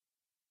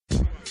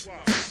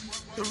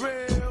The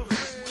real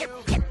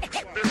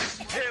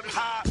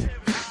hip-hop,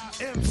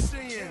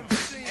 MCing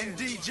and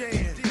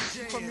DJing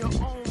from your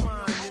own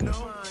mind,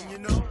 you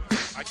know.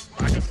 I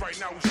guess right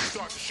now we should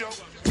start the show.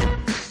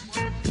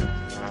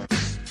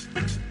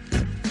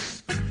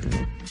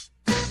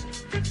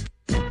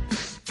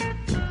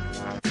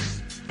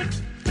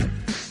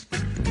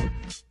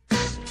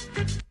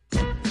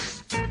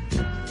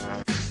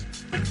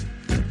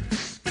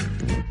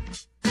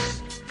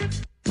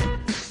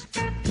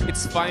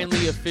 It's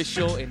finally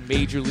official, and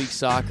Major League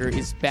Soccer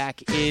is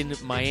back in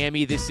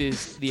Miami. This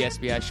is the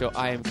SBI Show.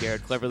 I am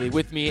Garrett Cleverly.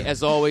 With me,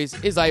 as always,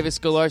 is Ivis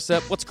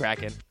Galarsa. What's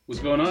cracking?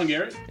 What's going on,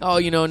 Garrett? Oh,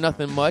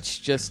 nothing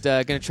much. Just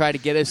going to try to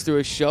get us through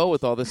a show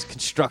with all this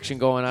construction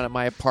going on at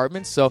my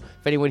apartment. So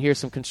if anyone hears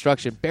some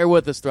construction, bear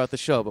with us throughout the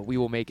show, but we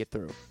will make it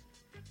through.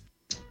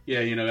 Yeah,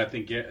 I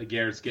think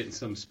Garrett's getting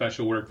some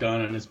special work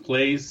done on his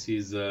place.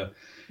 He's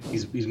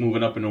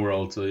moving up in the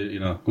world, so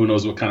who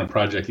knows what kind of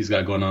project he's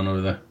got going on over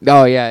there.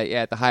 Oh yeah,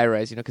 at the high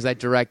rise, because I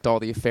direct all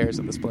the affairs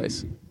of this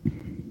place.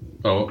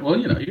 Oh well,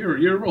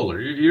 you're a roller.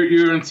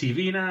 You're on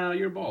TV now.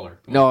 You're a baller.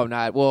 No, I'm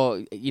not.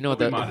 Well,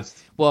 modest.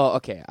 Well,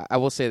 okay, I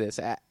will say this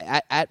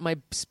at my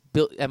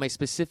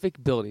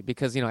specific building,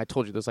 because I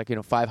told you there's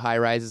 5 high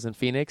rises in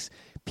Phoenix.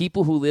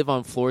 People who live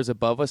on floors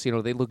above us,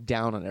 they look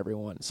down on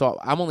everyone. So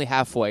I'm only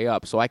halfway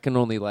up, so I can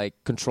only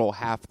control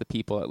half the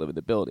people that live in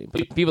the building.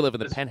 But the people that live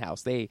in the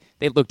penthouse, they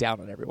look down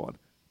on everyone.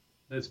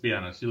 Let's be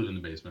honest. You live in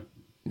the basement.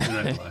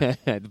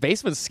 The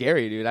basement's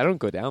scary, dude. I don't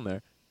go down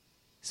there,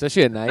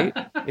 especially at night.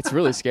 It's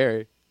really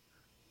scary.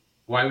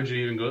 Why would you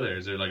even go there?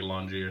 Is there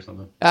laundry or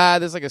something?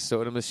 There's a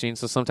soda machine,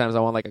 so sometimes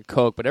I want a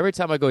Coke. But every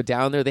time I go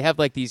down there, they have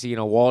these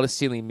wall to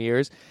ceiling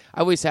mirrors.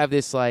 I always have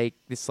this I'm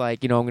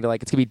gonna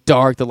it's gonna be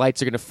dark. The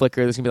lights are gonna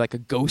flicker. There's gonna be a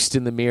ghost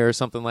in the mirror or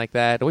something like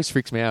that. It always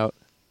freaks me out.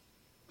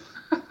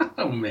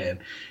 Oh man,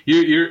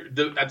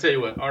 I tell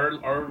you what,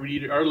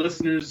 our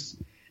listeners'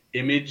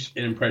 image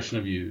and impression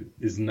of you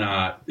is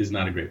not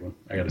a great one.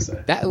 I gotta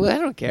say. I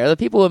don't care. The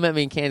people who met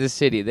me in Kansas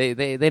City,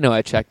 they know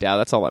I checked out.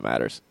 That's all that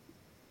matters.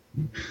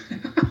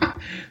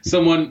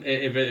 Someone,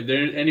 if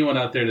there's anyone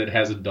out there that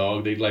has a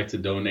dog they'd like to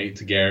donate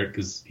to Garrett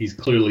because he's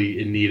clearly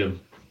in need of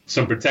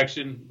some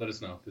protection, let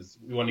us know because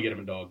we want to get him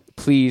a dog.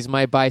 Please,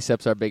 my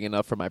biceps are big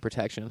enough for my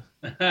protection.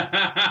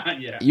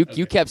 Yeah.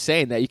 You kept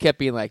saying that. You kept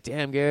being like,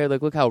 "Damn,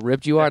 Garrett, look how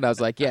ripped you are." And I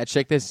was like, "Yeah,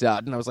 check this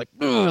out." And I was like,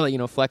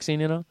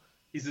 flexing,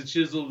 He's a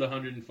chiseled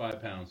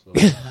 105 pounds.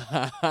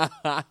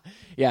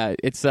 Yeah,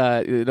 it's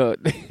that's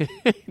the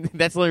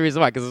only reason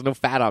why, because there's no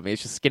fat on me.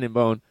 It's just skin and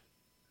bone.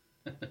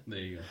 There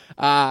you go.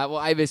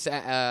 Well, Ivis,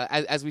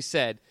 as we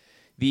said,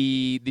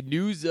 the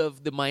news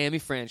of the Miami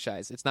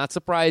franchise, it's not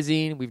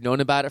surprising. We've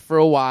known about it for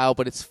a while,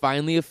 but it's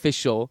finally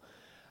official.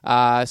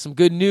 Some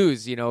good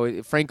news.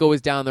 Franco was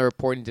down there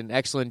reporting, did an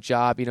excellent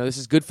job. This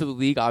is good for the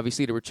league,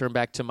 obviously, to return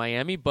back to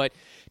Miami. But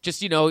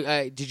just,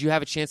 did you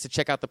have a chance to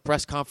check out the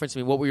press conference?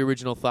 What were your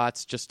original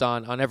thoughts just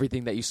on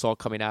everything that you saw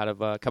coming out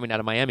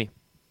of Miami?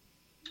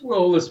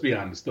 Well, let's be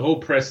honest.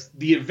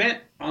 The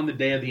event on the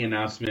day of the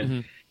announcement, mm-hmm.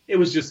 It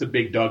was just a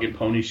big dog and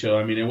pony show.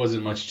 It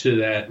wasn't much to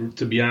that,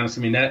 to be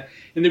honest. That,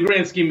 in the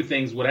grand scheme of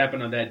things, what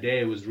happened on that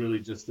day was really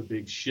just a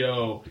big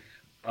show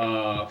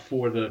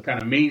for the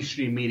kind of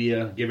mainstream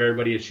media, give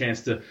everybody a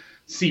chance to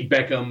see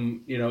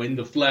Beckham, in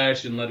the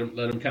flesh, and let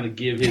him kind of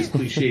give his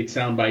cliched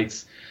sound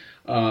bites.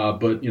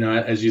 But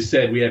as you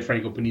said, we had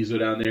Franco Panizo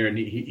down there, and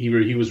he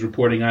was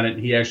reporting on it. And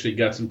he actually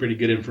got some pretty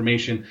good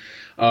information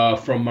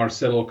from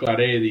Marcelo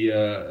Clare,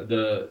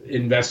 the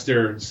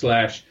investor /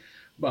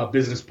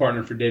 business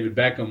partner for David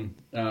Beckham.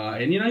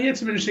 And he had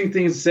some interesting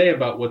things to say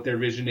about what their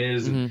vision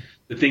is, mm-hmm. and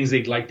the things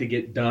they'd like to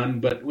get done.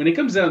 But when it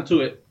comes down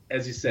to it,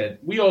 as you said,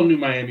 we all knew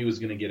Miami was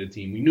going to get a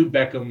team. We knew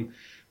Beckham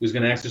was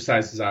going to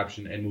exercise his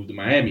option and move to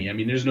Miami.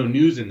 There's no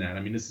news in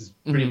that. This has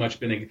pretty mm-hmm. much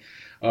been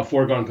a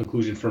foregone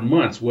conclusion for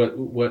months. What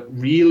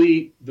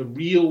really, the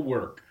real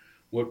work,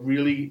 what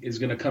really is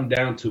going to come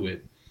down to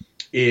it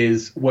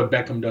is what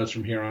Beckham does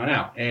from here on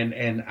out.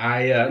 And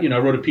I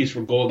wrote a piece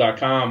for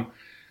Goal.com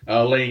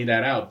laying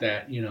that out,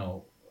 that,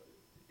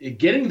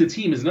 getting the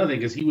team is nothing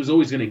because he was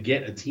always going to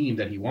get a team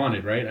that he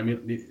wanted, right?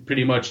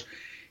 Pretty much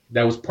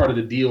that was part of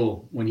the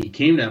deal when he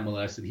came to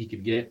MLS, that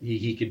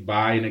he could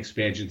buy an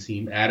expansion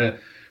team at a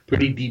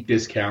pretty deep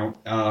discount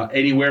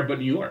anywhere but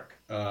New York.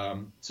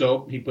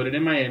 So he put it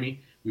in Miami.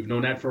 We've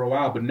known that for a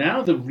while, but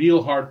now the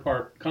real hard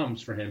part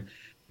comes for him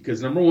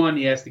because, number one,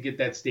 he has to get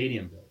that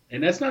stadium built.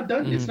 And that's not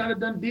done. Mm-hmm. It's not a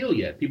done deal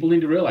yet. People need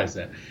to realize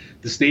that.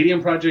 The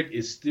stadium project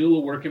is still a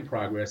work in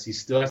progress. He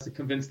still has to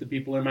convince the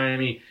people in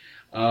Miami,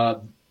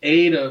 to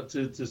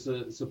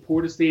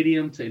support a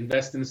stadium, to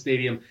invest in a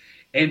stadium,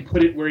 and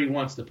put it where he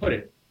wants to put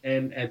it.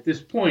 And at this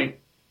point,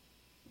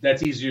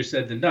 that's easier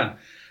said than done.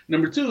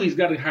 Number two, he's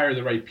got to hire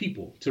the right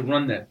people to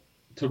run the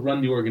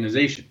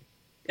organization.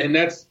 And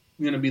that's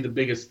going to be the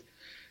biggest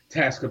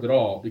task of it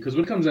all, because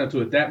when it comes down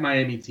to it, that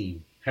Miami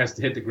team has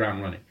to hit the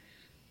ground running.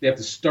 They have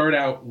to start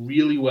out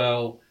really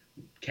well,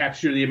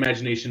 capture the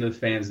imagination of the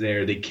fans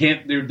there.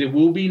 There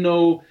will be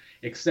no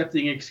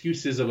accepting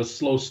excuses of a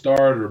slow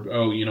start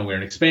or, we're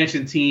an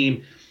expansion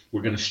team.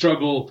 We're going to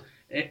struggle.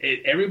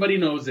 Everybody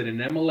knows that in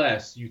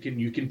MLS, you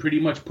can pretty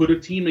much put a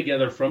team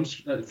together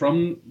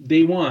from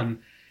day one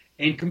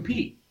and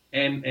compete.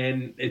 And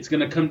it's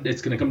gonna come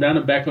down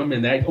to Beckham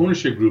and that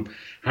ownership group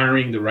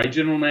hiring the right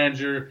general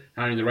manager,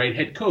 hiring the right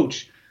head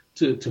coach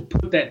to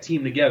put that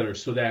team together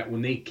so that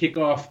when they kick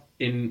off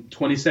in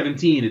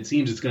 2017, it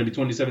seems it's going to be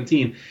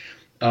 2017.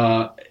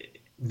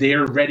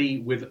 They're ready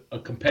with a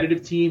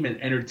competitive team,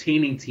 an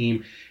entertaining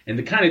team, and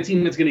the kind of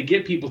team that's going to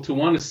get people to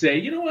want to say,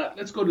 you know what,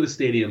 let's go to the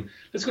stadium.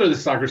 Let's go to the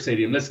soccer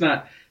stadium. Let's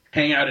not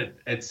hang out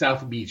at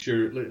South Beach,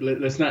 or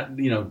let's not,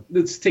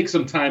 let's take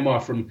some time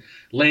off from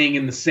laying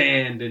in the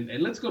sand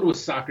and let's go to a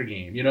soccer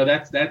game.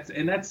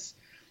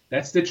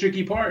 That's the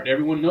tricky part.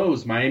 Everyone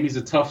knows Miami's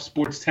a tough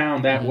sports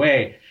town that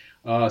way.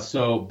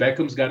 So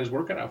Beckham's got his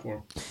work cut out for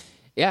him.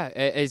 Yeah,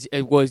 as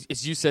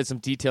you said, some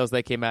details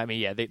that came at me.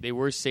 Yeah, they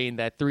were saying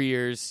that 3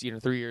 years,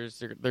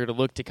 they're going to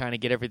look to kind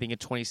of get everything in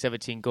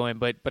 2017 going.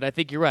 But I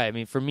think you're right. I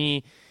mean, for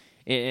me,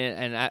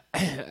 and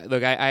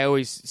I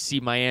always see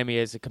Miami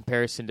as a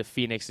comparison to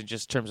Phoenix in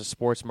just terms of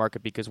sports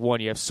market because,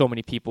 one, you have so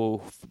many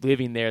people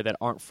living there that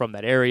aren't from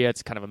that area.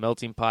 It's kind of a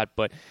melting pot.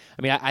 But,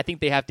 I mean, I think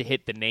they have to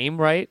hit the name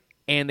right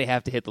and they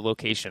have to hit the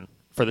location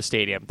for the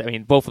stadium. I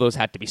mean, both of those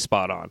have to be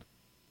spot on.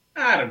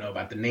 I don't know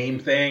about the name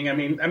thing. I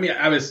mean,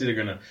 obviously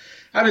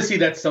obviously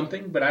that's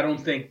something, but I don't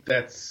think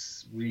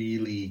that's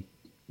really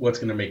what's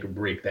going to make or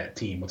break that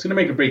team. What's going to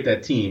make or break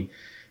that team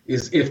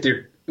is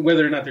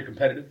whether or not they're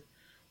competitive,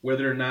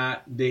 whether or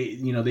not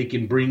they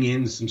can bring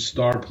in some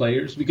star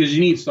players, because you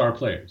need star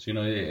players.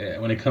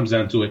 When it comes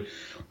down to it,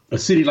 a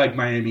city like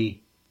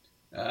Miami,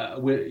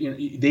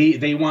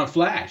 they want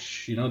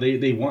flash.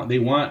 They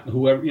want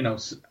whoever.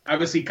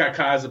 Obviously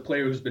Kaká is a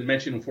player who's been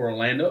mentioned for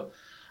Orlando.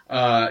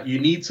 You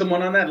need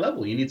someone on that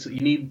level. You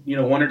need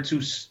one or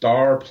two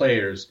star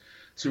players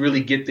to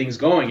really get things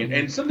going.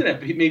 And something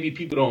that maybe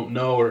people don't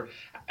know, or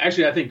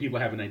actually I think people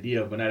have an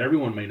idea of, but not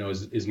everyone may know,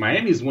 is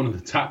Miami is one of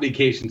the top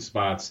vacation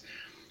spots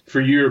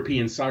for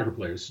European soccer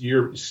players,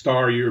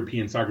 star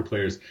European soccer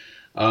players.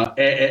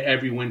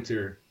 Every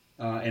winter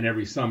and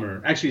every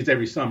summer, actually it's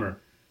every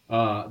summer,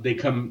 they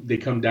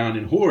come down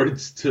in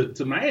hordes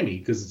to Miami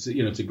because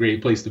it's a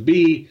great place to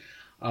be.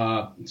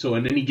 So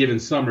in any given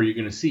summer, you're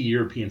going to see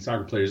European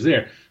soccer players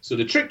there. So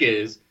the trick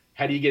is,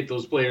 how do you get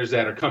those players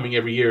that are coming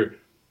every year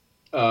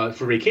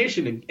for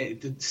vacation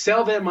and to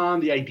sell them on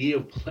the idea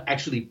of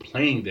actually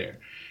playing there?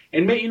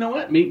 And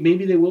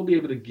maybe they will be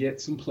able to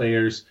get some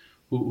players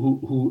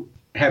who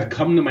have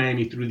come to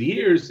Miami through the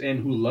years and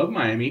who love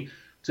Miami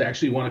to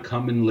actually want to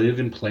come and live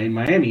and play in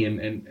Miami.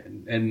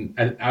 And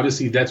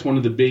obviously that's one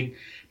of the big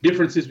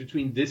differences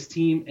between this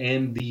team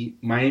and the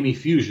Miami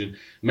Fusion.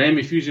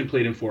 Miami Fusion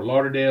played in Fort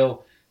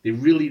Lauderdale. They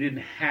really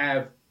didn't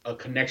have a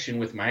connection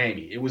with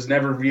Miami. It was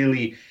never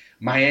really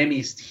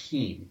Miami's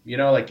team.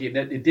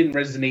 It didn't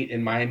resonate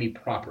in Miami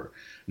proper.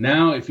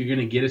 Now, if you're going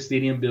to get a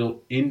stadium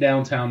built in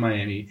downtown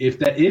Miami, if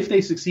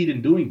they succeed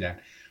in doing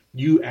that,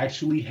 you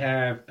actually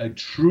have a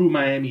true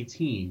Miami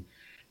team,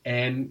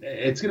 and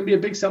it's going to be a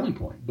big selling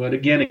point. But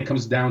again, it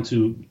comes down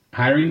to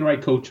hiring the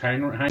right coach,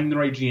 hiring the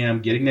right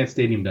GM, getting that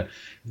stadium done.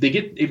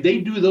 If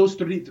they do those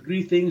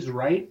three things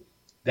right,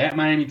 that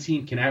Miami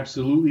team can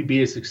absolutely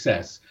be a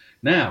success.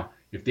 Now,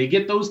 if they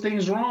get those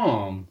things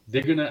wrong,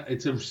 it's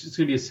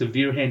gonna be a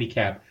severe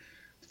handicap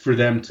for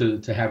them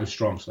to have a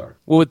strong start.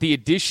 Well, with the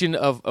addition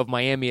of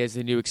Miami as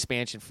the new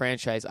expansion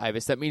franchise,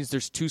 Ivis, that means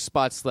there's 2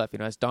 spots left.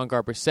 As Don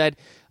Garber said,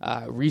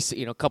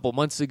 a couple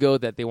months ago,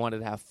 that they wanted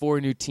to have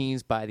 4 new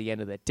teams by the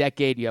end of the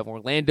decade. You have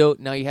Orlando,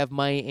 now you have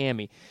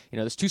Miami.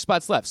 There's 2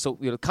 spots left, so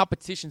the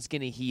competition's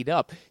going to heat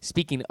up.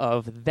 Speaking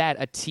of that,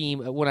 not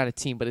a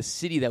team, but a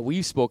city that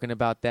we've spoken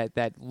about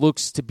that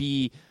looks to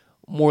be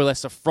more or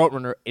less a front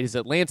runner is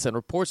Atlanta, and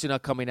reports are now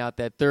coming out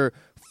that they're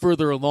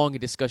further along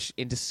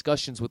in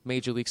discussions with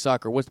Major League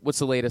Soccer. What's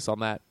the latest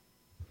on that?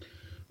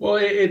 Well,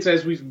 it's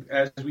as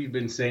we've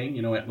been saying.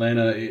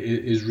 Atlanta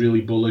is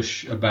really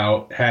bullish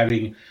about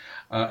having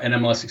an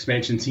MLS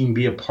expansion team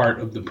be a part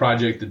of the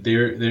project that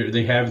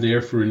they have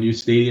there for a new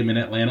stadium in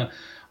Atlanta.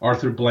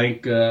 Arthur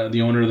Blank,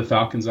 the owner of the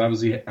Falcons,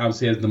 obviously has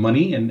the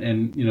money,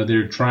 and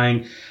they're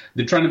trying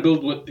to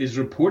build what is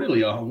reportedly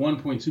a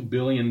 $1.2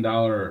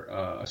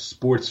 billion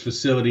sports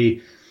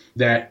facility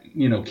that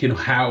can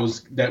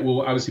house, that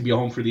will obviously be a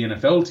home for the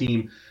NFL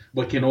team,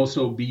 but can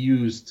also be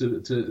used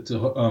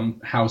to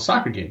house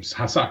soccer games,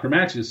 house soccer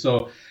matches.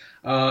 So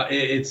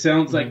it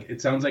sounds like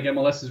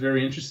MLS is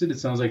very interested.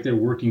 It sounds like they're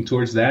working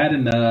towards that,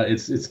 and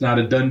it's not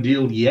a done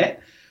deal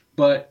yet.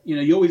 But,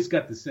 you always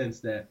got the sense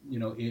that,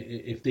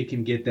 if they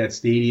can get that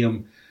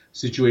stadium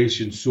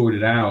situation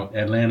sorted out,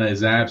 Atlanta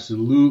is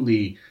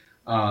absolutely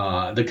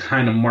the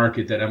kind of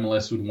market that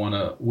MLS would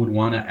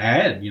want to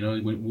add.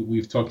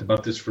 We've talked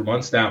about this for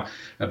months now,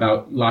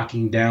 about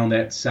locking down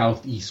that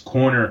southeast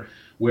corner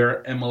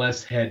where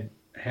MLS had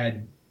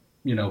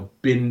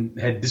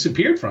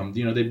disappeared from.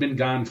 They've been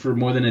gone for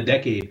more than a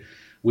decade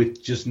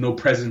with just no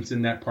presence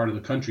in that part of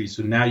the country.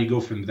 So now you go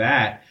from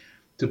that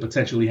to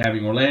potentially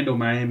having Orlando,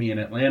 Miami, and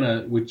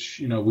Atlanta,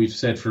 which we've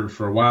said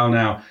for a while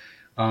now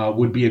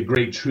would be a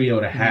great trio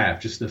to have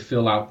just to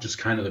fill out just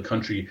kind of the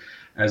country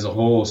as a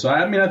whole. So,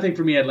 I mean, I think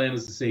for me,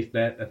 Atlanta's a safe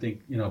bet. I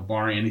think,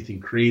 barring anything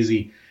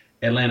crazy,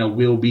 Atlanta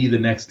will be the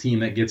next team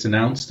that gets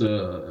announced,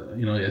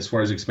 as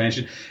far as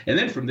expansion. And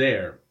then from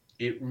there,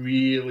 it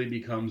really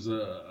becomes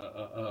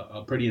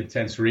a pretty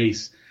intense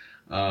race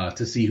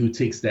to see who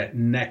takes that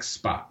next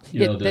spot.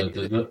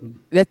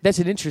 That's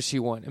an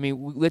interesting one. I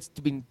mean,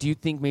 do you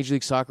think Major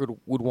League Soccer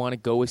would want to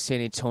go with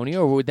San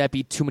Antonio, or would that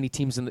be too many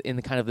teams in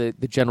the kind of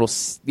the general,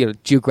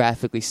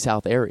 geographically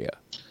south area?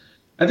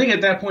 I think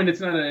at that point it's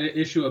not an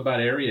issue about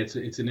area.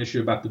 It's an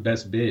issue about the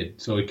best bid.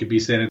 So it could be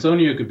San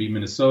Antonio, it could be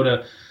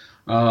Minnesota,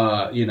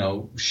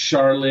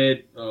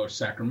 Charlotte or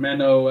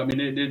Sacramento. I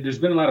mean, there's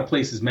been a lot of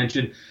places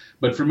mentioned.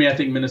 But for me, I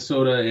think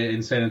Minnesota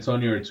and San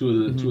Antonio are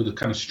two of the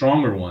kind of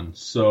stronger ones.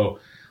 So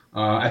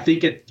I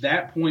think at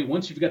that point,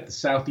 once you've got the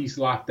Southeast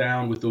locked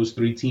down with those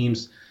three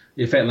teams,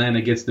 if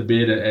Atlanta gets the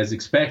bid as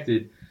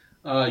expected,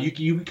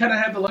 you kind of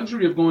have the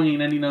luxury of going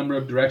in any number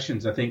of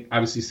directions. I think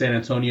obviously San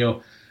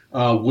Antonio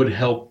would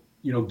help,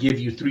 give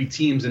you three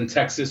teams in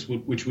Texas,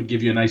 which would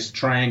give you a nice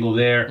triangle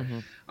there.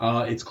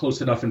 Mm-hmm. It's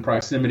close enough in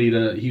proximity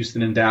to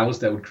Houston and Dallas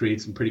that would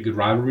create some pretty good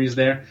rivalries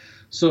there.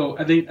 So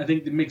I think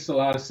it makes a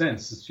lot of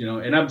sense,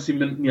 and obviously,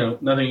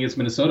 nothing against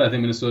Minnesota. I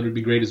think Minnesota would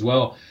be great as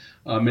well.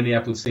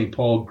 Minneapolis, St.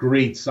 Paul,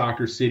 great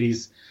soccer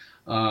cities.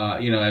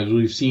 As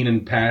we've seen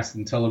in past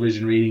and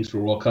television ratings for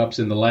World Cups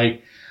and the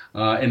like,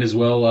 and as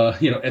well,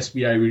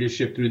 SBI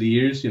readership through the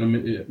years.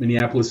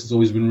 Minneapolis has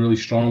always been really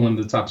strong, one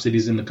of the top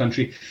cities in the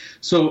country.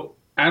 So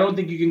I don't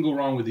think you can go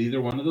wrong with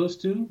either one of those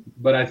two.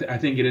 But I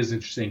think it is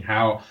interesting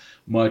how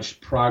much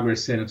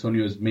progress San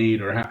Antonio has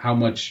made, or how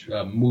much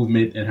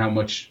movement and how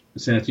much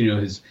San Antonio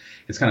has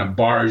kind of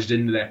barged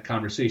into that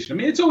conversation. I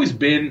mean, it's always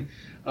been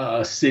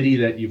a city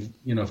that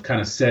you've kind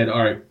of said,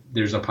 all right,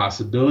 there's a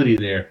possibility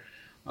there.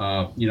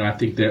 I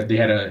think that they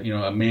had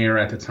a mayor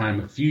at the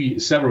time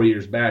several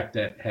years back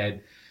that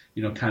had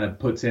kind of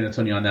put San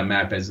Antonio on that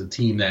map as a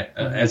team that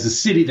as a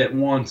city that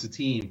wants a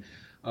team.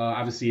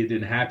 Obviously, it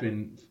didn't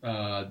happen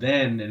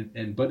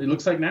then, but it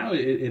looks like now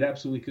it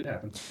absolutely could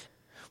happen.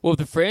 Well, if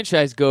the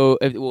franchise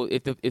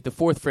if the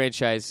fourth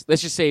franchise,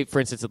 let's just say, for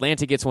instance,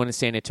 Atlanta gets one and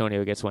San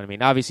Antonio gets one. I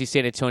mean, obviously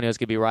San Antonio is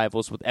going to be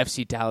rivals with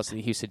FC Dallas and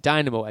the Houston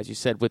Dynamo, as you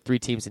said, with three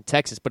teams in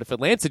Texas. But if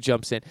Atlanta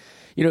jumps in,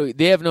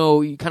 they have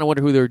you kind of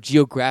wonder who their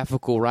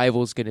geographical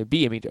rival is going to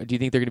be. I mean, do you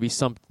think they're going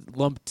to be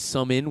lumped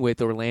in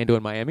with Orlando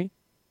and Miami?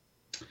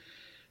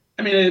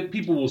 I mean,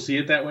 people will see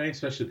it that way,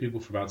 especially people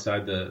from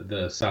outside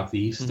the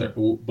Southeast.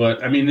 Mm-hmm.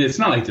 But, I mean, it's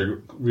not like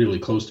they're really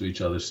close to each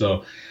other.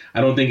 So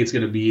I don't think it's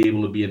going to be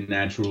able to be a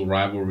natural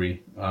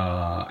rivalry.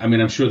 I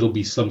mean, I'm sure there'll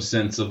be some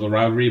sense of a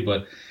rivalry,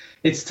 but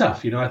it's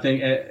tough. I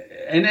think,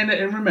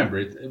 and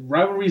remember,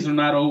 rivalries are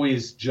not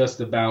always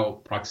just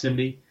about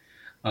proximity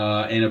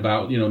and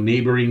about,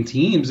 neighboring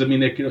teams. I mean,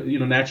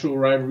 natural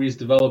rivalries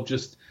develop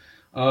just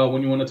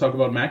when you want to talk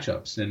about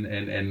matchups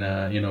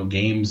and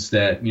games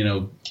that,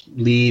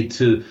 lead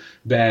to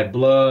bad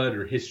blood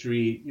or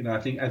history. I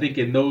think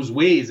in those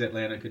ways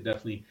Atlanta could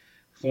definitely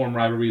form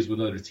rivalries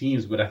with other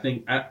teams. But I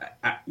think,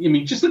 I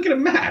mean, just look at a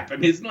map. I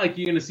mean, it's not like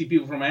you're going to see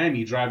people from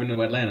Miami driving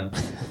to Atlanta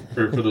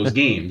for those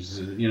games.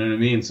 You know what I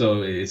mean?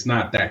 So it's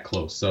not that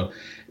close. So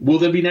will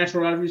there be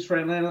natural rivalries for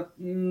Atlanta?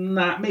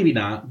 Maybe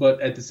not.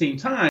 But at the same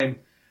time,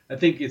 I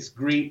think it's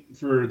great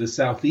for the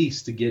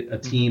Southeast to get a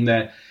team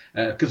that,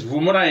 because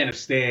from what I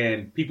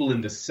understand, people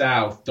in the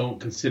South don't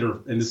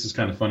consider, and this is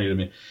kind of funny to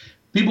me,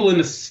 people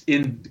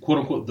in quote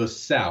unquote the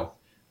South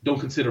don't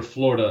consider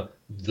Florida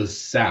the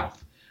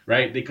South,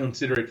 right? They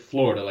consider it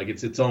Florida, like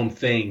it's its own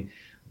thing.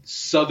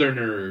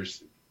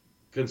 Southerners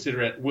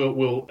consider it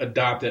will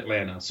adopt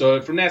Atlanta.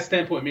 So from that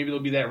standpoint, maybe there'll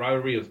be that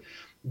rivalry of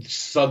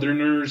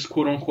Southerners,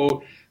 quote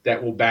unquote,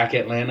 that will back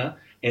Atlanta.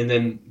 And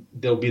then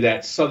there'll be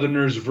that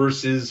Southerners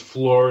versus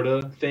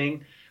Florida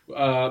thing.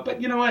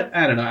 But you know what?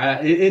 I don't know.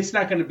 It's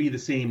not going to be the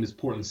same as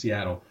Portland,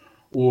 Seattle,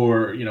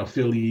 or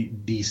Philly,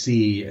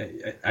 D.C.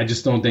 I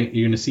just don't think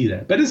you're going to see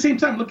that. But at the same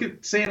time, look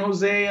at San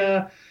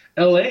Jose,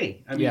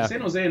 L.A. I mean,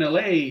 San Jose and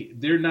L.A.,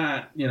 they're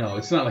not,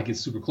 it's not like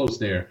it's super close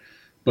there.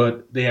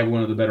 But they have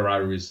one of the better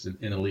rivalries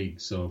in the league.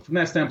 So from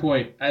that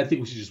standpoint, I think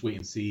we should just wait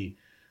and see.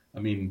 I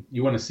mean,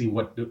 you want to see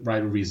what the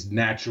rivalries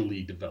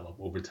naturally develop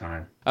over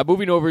time.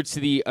 Moving over to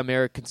the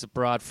Americans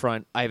abroad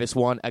front,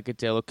 Juan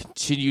Agudelo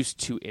continues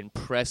to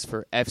impress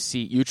for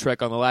FC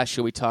Utrecht. On the last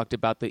show, we talked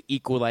about the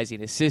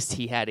equalizing assist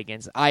he had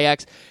against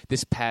Ajax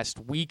this past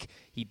week.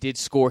 He did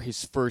score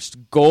his first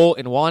goal.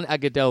 And Juan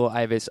Agudelo,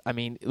 Ives, I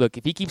mean, look,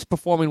 if he keeps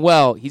performing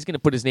well, he's going to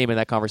put his name in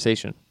that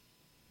conversation.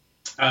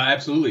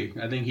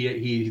 Absolutely. I think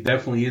he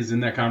definitely is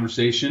in that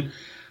conversation.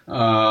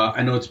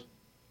 I know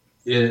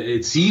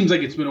it seems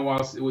like it's been a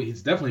while.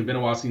 It's definitely been a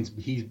while since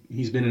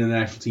he's been in the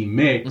national team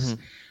mix.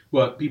 Mm-hmm.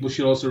 But people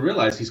should also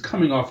realize he's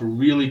coming off a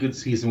really good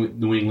season with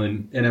New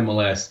England and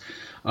MLS.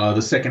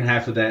 The second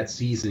half of that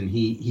season,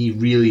 he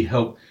really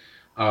helped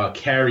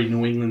carry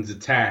New England's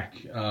attack,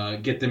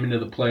 get them into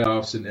the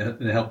playoffs,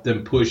 and help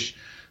them push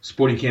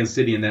Sporting Kansas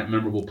City in that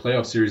memorable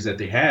playoff series that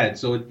they had.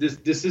 So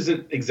this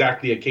isn't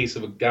exactly a case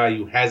of a guy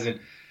who hasn't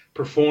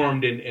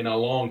performed in a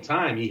long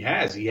time. He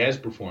has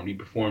performed. He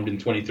performed in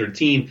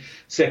 2013,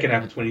 second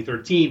half of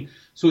 2013.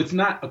 So it's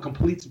not a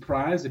complete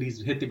surprise that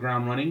he's hit the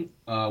ground running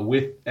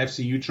with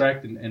FC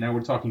Utrecht, and now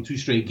we're talking 2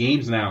 straight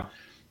games now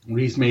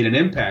where he's made an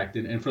impact.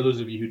 And for those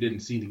of you who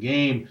didn't see the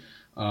game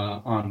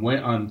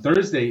on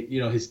Thursday,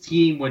 his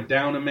team went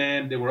down a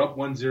man. They were up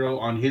 1-0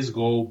 on his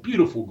goal.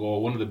 Beautiful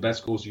goal, one of the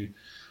best goals you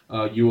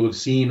will have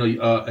seen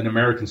an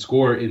American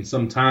score in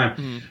some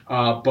time.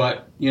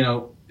 But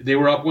they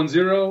were up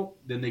 1-0.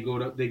 Then they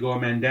go a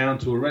man down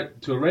to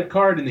a red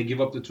card, and they give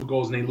up the 2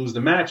 goals and they lose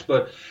the match.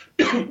 But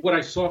what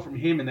I saw from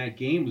him in that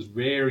game was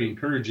very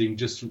encouraging,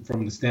 just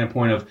from the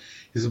standpoint of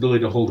his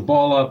ability to hold the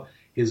ball up,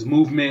 his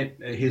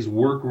movement, his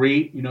work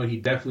rate. He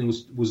definitely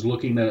was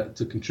looking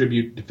to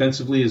contribute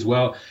defensively as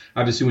well.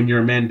 Obviously, when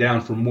you're a man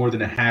down for more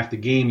than a half the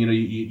game,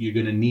 you're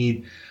going to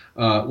need.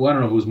 I don't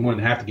know if it was more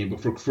than half the game,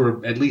 but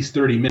for at least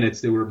 30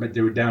 minutes, they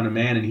were down a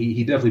man, and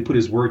he definitely put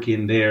his work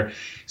in there.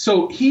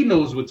 So he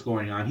knows what's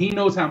going on. He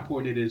knows how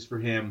important it is for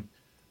him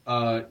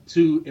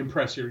to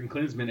impress Jurgen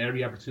Klinsmann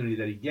every opportunity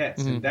that he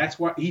gets. And that's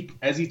why,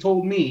 as he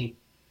told me,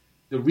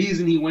 the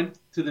reason he went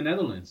to the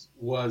Netherlands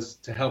was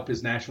to help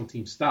his national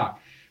team stock.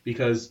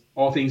 Because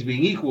all things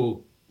being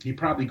equal, he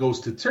probably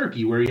goes to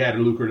Turkey, where he had a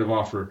lucrative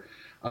offer,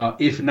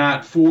 if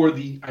not for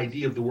the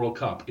idea of the World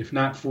Cup, if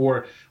not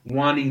for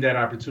wanting that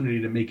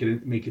opportunity to make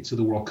it to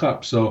the World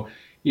Cup. So,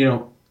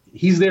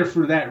 he's there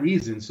for that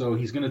reason. So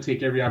he's going to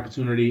take every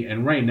opportunity.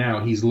 And right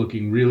now, he's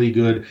looking really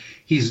good.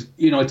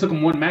 It took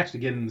him 1 match to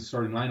get in the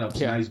starting lineup.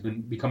 So now he's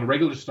become a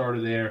regular starter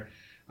there.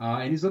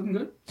 And he's looking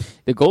good.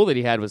 The goal that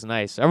he had was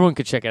nice. Everyone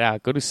could check it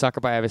out. Go to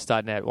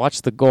soccerbyivis.net.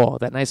 Watch the goal.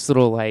 That nice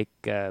little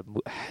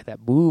that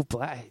move.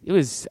 It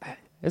was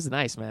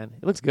nice, man.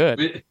 It looks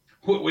good.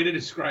 Way to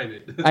describe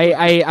it.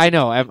 I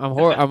know.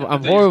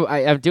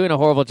 I'm doing a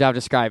horrible job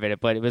describing it,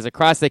 but it was a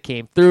cross that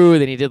came through.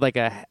 Then he did like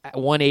a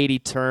 180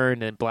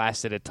 turn and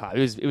blasted it top.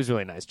 It was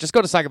really nice. Just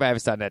go to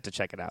soccerbyivis.net to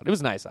check it out. It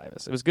was nice,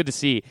 Ivis. It was good to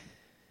see.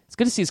 It's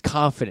good to see his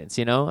confidence.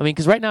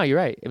 Because right now you're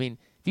right. If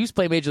he was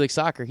playing Major League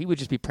Soccer, he would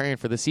just be praying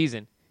for the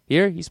season.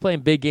 Here, he's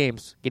playing big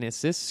games, getting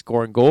assists,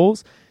 scoring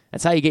goals.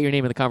 That's how you get your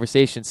name in the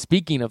conversation.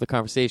 Speaking of the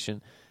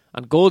conversation,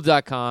 on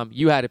Gold.com,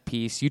 you had a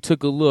piece. You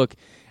took a look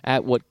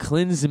at what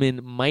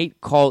Klinsmann might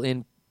call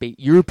in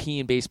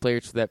European-based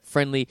players for that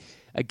friendly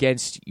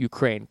against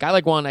Ukraine. Guy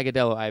like Juan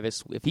Agudelo,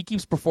 Ivis, if he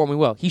keeps performing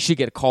well, he should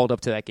get called up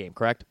to that game,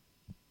 correct?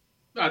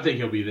 I think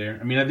he'll be there.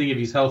 I think if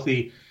he's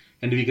healthy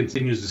and if he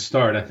continues to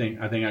start, I think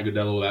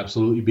Agudelo will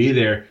absolutely be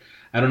there.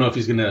 I don't know if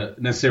he's going to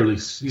necessarily –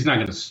 he's not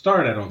going to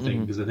start, I don't think,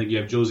 because I think you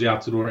have Josie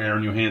Altidore,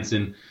 Aaron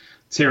Johansson,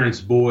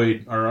 Terrence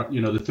Boyd are,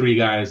 the 3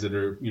 guys that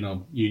are,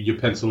 you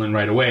pencil in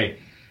right away.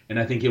 And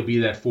I think he'll be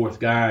that 4th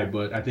guy.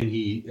 But I think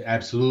he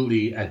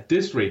absolutely, at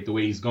this rate, the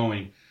way he's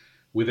going,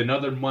 with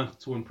another month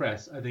to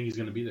impress, I think he's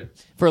going to be there.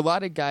 For a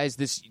lot of guys,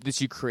 this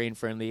Ukraine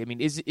friendly,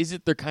 is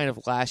it their kind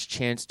of last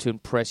chance to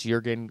impress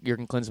Jurgen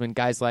Klinsmann?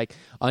 Guys like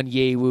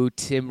Onyewu,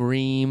 Tim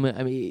Ream,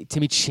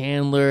 Timmy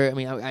Chandler.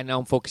 I know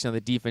I'm focusing on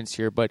the defense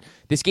here, but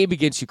this game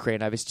against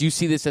Ukraine, Ivis, do you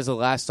see this as a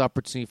last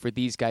opportunity for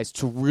these guys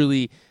to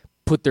really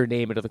put their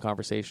name into the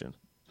conversation?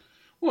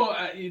 Well,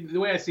 the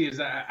way I see it is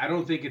I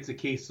don't think it's a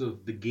case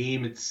of the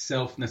game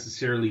itself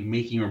necessarily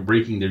making or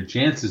breaking their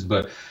chances,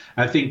 but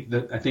I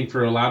think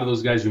for a lot of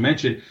those guys you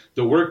mentioned,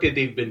 the work that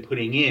they've been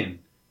putting in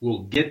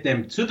will get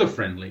them to the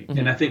friendly. Mm-hmm.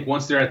 And I think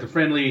once they're at the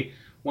friendly,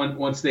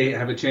 once they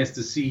have a chance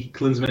to see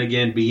Klinsmann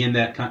again, be in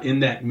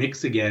that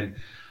mix again,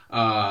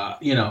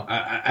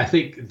 I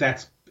think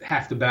that's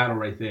half the battle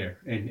right there.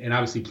 And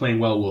obviously playing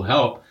well will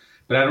help,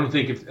 but I don't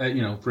think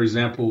if for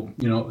example,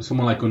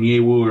 someone like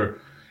Onyewu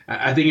or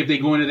I think if they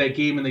go into that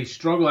game and they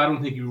struggle, I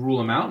don't think you rule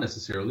them out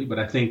necessarily. But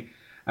I think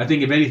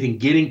if anything,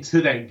 getting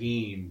to that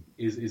game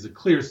is a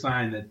clear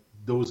sign that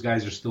those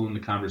guys are still in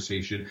the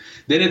conversation.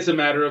 Then it's a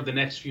matter of the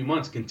next few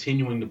months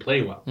continuing to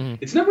play well. Mm-hmm.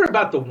 It's never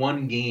about the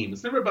one game.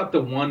 It's never about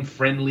the one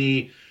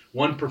friendly,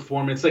 one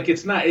performance.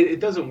 It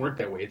doesn't work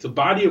that way. It's a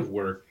body of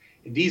work.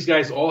 These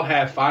guys all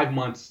have 5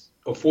 months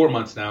or 4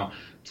 months now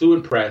to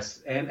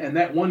impress. And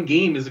that one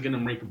game isn't going to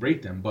make or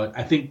break them. But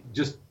I think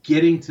just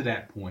getting to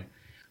that point,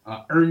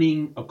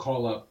 earning a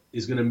call up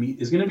is going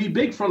to be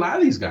big for a lot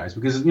of these guys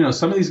because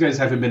some of these guys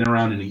haven't been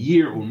around in a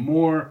year or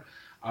more.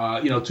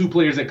 2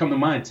 players that come to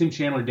mind: Tim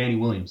Chandler, Danny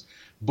Williams.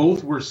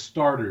 Both were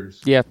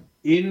starters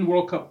in the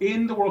World Cup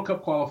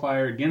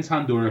qualifier against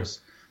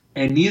Honduras,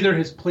 and neither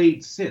has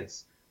played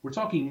since. We're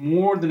talking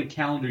more than a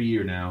calendar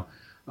year now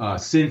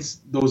since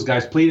those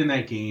guys played in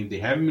that game. They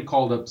haven't been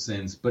called up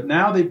since, but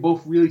now they've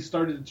both really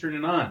started to turn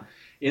it on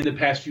in the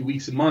past few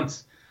weeks and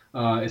months.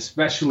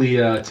 Especially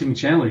Timmy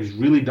Chandler, he's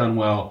really done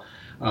well.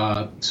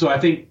 So I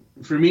think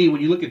for me,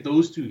 when you look at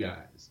those 2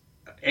 guys,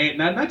 and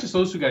not just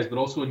those 2 guys, but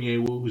also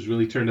Onyewu, who's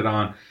really turned it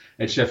on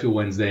at Sheffield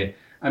Wednesday.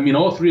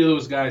 All 3 of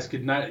those guys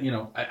could not.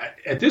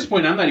 At this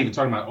point, I'm not even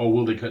talking about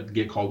will they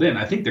get called in.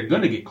 I think they're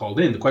going to get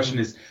called in. The question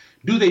is,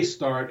 do they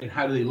start, and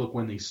how do they look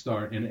when they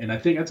start? And I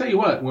think I'll tell you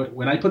what,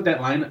 when I put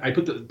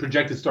the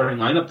projected starting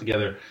lineup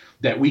together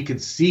that we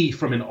could see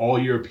from an all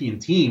European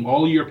team,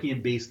 all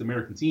European based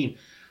American team.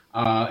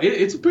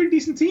 It's a pretty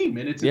decent team,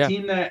 and it's a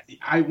team that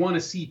I want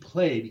to see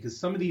play because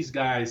some of these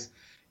guys,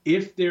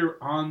 if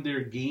they're on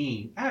their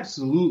game,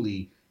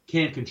 absolutely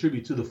can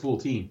contribute to the full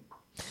team.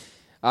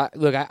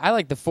 Look, I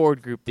like the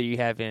forward group that you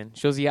have in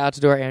Josie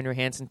Altidore, Andrew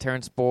Hansen,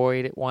 Terrence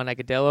Boyd, Juan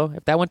Agudelo.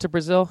 If that went to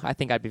Brazil, I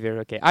think I'd be very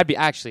okay. I'd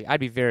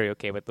be very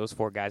okay with those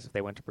 4 guys if they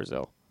went to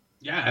Brazil.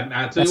 Yeah,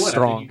 I'll tell you what.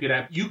 Strong. I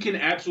think you can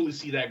absolutely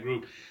see that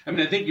group. I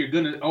mean, I think you're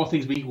gonna, all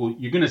things being equal,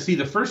 you're gonna see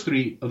the first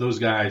 3 of those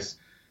guys.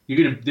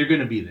 They're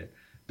gonna be there.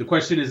 The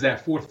question is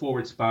that 4th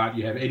forward spot.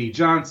 You have Eddie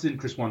Johnson,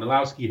 Chris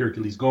Wondolowski,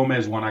 Hercules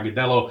Gomez, Juan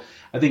Agudelo.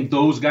 I think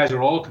those guys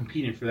are all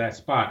competing for that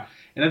spot.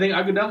 And I think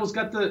Agudelo's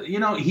got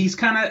he's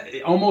kind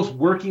of almost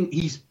working.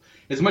 He's,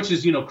 as much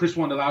as, Chris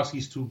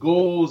Wondolowski's 2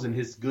 goals and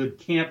his good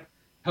camp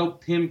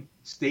helped him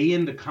stay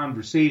in the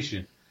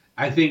conversation.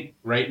 I think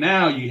right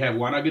now you have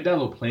Juan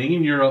Agudelo playing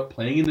in Europe,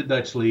 playing in the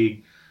Dutch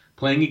League,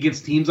 playing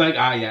against teams like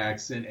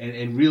Ajax,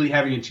 and really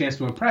having a chance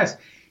to impress.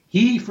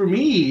 He, for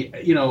me,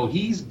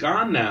 he's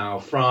gone now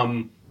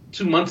from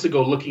 2 months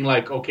ago looking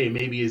like, okay,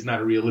 maybe he's not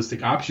a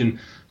realistic option,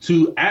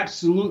 to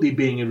absolutely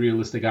being a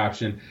realistic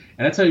option.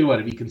 And I tell you what,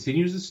 if he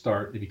continues to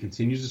start, if he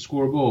continues to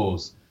score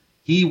goals,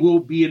 he will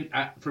be in.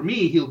 For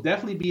me, he'll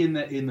definitely be in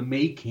the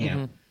May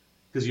camp,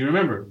 because you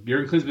remember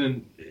Jurgen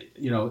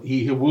Klinsmann,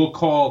 he will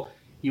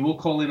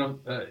call in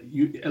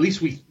at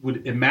least we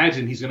would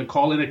imagine he's going to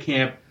call in a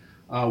camp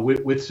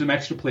with some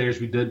extra players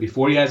we did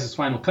before he has his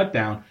final cut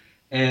down.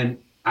 And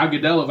if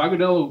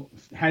Agudelo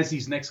has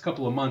these next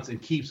couple of months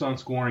and keeps on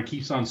scoring,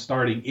 keeps on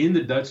starting in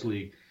the Dutch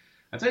League,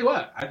 I tell you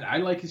what, I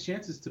like his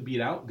chances to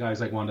beat out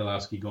guys like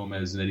Wondolowski,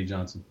 Gomez, and Eddie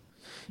Johnson.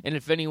 And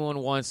if anyone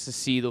wants to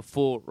see the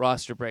full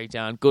roster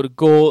breakdown, go to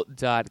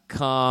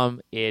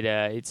goal.com.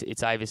 It's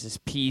Ivis's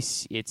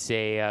piece.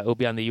 It'll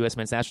be on the U.S.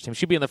 men's national team. It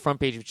should be on the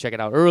front page if you check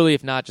it out early.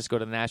 If not, just go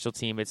to the national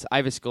team. It's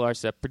Ivis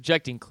Galarza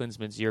projecting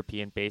Klinsmann's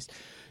European-based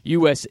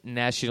U.S.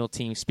 national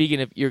team. Speaking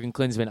of Jurgen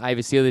Klinsmann,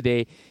 Ivis, the other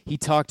day, he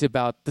talked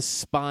about the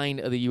spine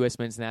of the U.S.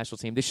 men's national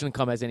team. This shouldn't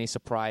come as any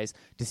surprise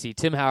to see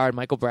Tim Howard,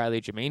 Michael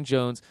Bradley, Jermaine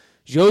Jones,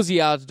 Josie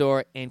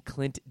Altidore, and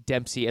Clint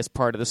Dempsey as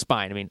part of the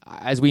spine. I mean,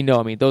 as we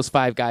know, those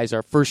 5 guys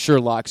are for sure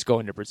locks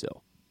going to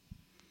Brazil.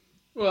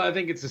 Well, I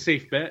think it's a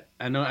safe bet.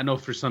 I know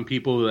for some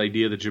people the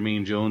idea that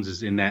Jermaine Jones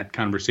is in that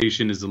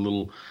conversation is a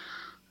little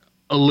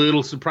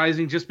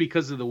surprising, just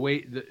because of the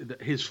way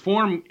his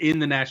form in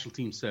the national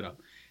team setup,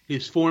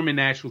 his form in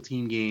national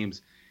team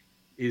games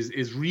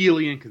is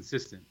really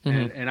inconsistent.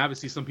 And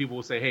obviously some people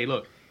will say, hey,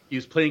 look, he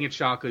was playing at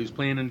Schalke, he was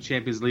playing in the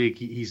Champions League,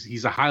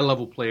 he's a high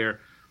level player.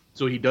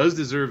 So he does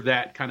deserve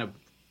that kind of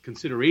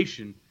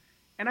consideration,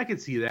 and I can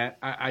see that.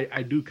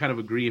 I do kind of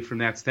agree from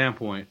that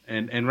standpoint.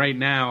 And right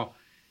now,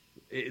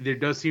 there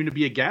does seem to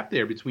be a gap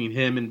there between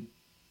him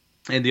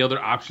and the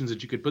other options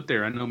that you could put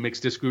there. I know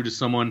Mix Discrude is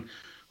someone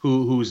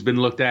who's been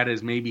looked at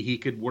as maybe he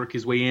could work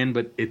his way in,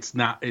 but it's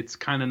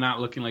kind of not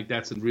looking like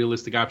that's a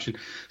realistic option.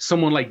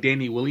 Someone like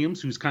Danny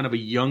Williams, who's kind of a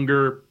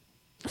younger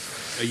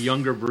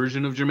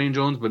version of Jermaine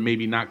Jones, but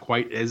maybe not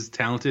quite as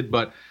talented,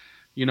 but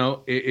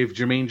if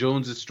Jermaine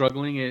Jones is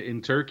struggling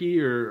in Turkey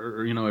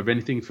or if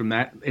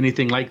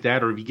anything like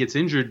that, or if he gets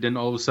injured, then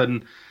all of a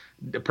sudden,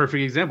 a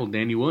perfect example,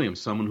 Danny Williams,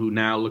 someone who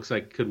now looks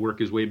like could work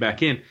his way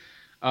back in.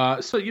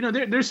 So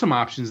there's some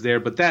options there,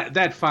 but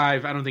that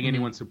 5, I don't think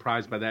anyone's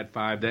surprised by that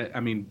 5.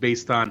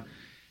 Based on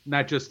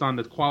not just on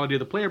the quality of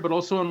the player, but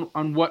also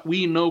on what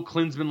we know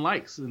Klinsmann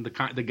likes and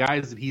the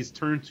guys that he's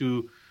turned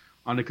to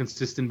on a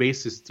consistent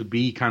basis to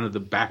be kind of the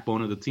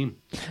backbone of the team.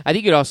 I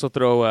think you'd also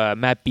throw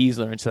Matt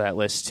Beasler into that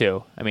list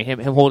too. Him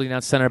holding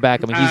down center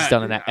back. He's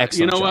done an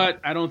excellent job. What?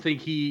 I don't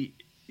think you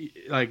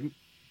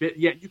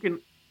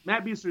can.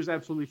 Matt Beasler is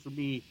absolutely, for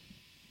me,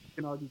 you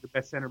can argue the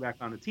best center back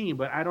on the team,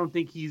 but I don't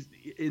think he's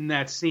in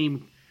that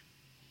same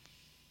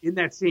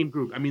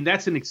group.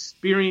 That's an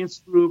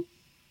experienced group.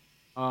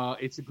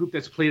 It's a group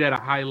that's played at a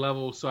high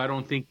level, so I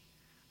don't think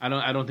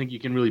you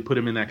can really put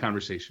him in that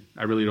conversation.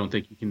 I really don't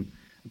think you can.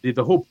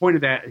 The whole point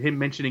of that, him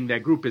mentioning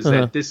that group, is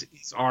that this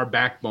is our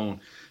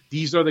backbone.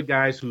 These are the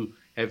guys who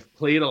have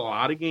played a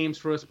lot of games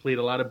for us, played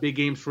a lot of big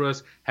games for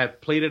us,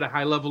 have played at a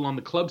high level on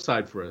the club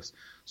side for us.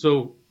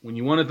 So when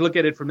you want to look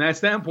at it from that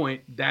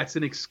standpoint, that's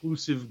an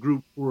exclusive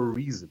group for a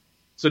reason.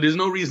 So there's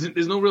no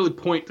really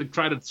point to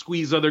try to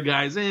squeeze other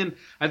guys in.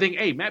 I think,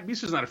 hey, Matt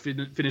Beaster's not a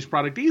finished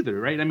product either,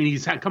 right?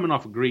 He's coming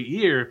off a great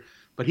year,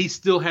 but he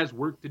still has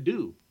work to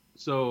do.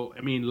 So,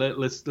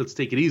 let's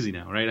take it easy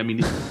now, right?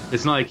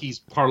 It's not like he's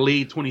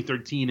parlayed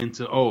 2013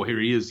 into, here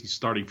he is, he's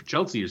starting for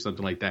Chelsea or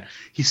something like that.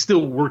 He's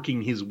still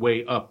working his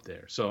way up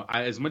there. So,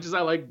 as much as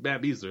I like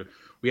Matt Beasler,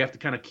 we have to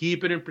kind of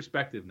keep it in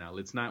perspective now.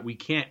 We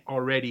can't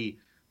already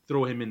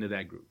throw him into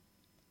that group.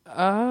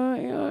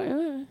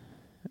 I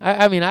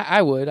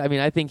would.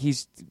 I think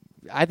he's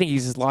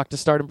locked to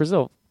start in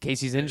Brazil in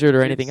case he's injured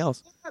or anything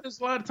else. There's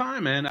a lot of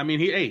time, man.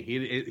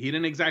 He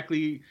didn't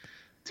exactly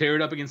tear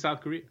it up against South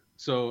Korea.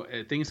 So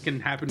things can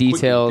happen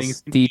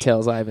Details, quickly.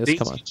 Ivis. Things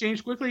Come on. can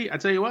change quickly. I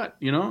tell you what,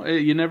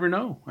 you never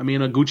know. I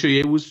mean,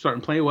 Aguchaye was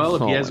starting to play well.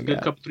 If he has a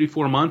good couple,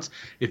 3-4 months,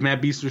 if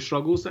Matt Beasler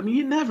struggles, I mean,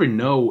 you never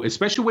know,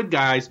 especially with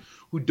guys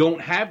who don't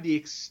have the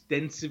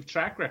extensive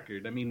track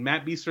record. I mean,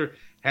 Matt Beasler,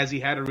 has he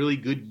had a really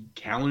good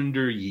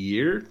calendar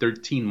year,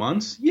 13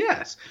 months?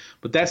 Yes.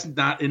 But that's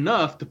not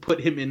enough to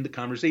put him in the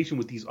conversation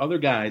with these other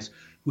guys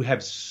who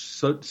have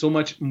so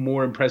much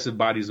more impressive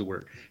bodies of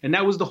work. And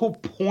that was the whole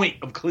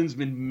point of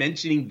Klinsmann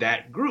mentioning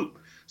that group.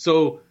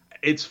 So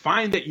it's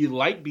fine that you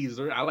like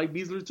Beasler. I like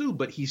Beasler too,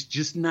 but he's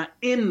just not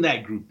in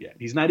that group yet.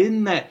 He's not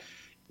in that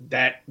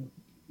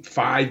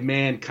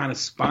 5-man kind of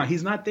spot.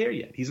 He's not there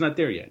yet.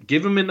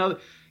 Give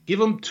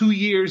him 2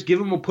 years.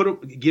 Put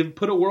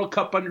a World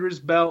Cup under his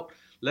belt.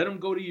 Let him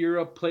go to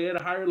Europe, play at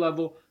a higher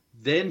level.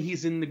 Then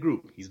he's in the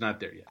group. He's not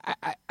there yet.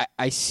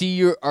 I see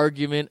your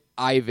argument,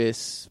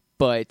 Ivis.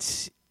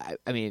 But,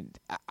 I mean,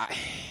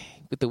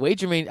 with the way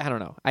Jermaine, I don't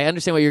know. I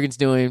understand what Jurgen's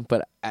doing,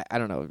 but I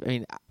don't know. I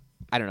mean,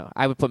 I don't know.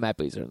 I would put Matt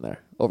Beasler in there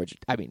over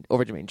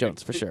Jermaine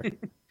Jones for sure.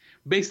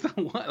 Based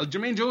on what?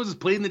 Jermaine Jones is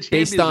playing the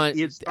Champions League.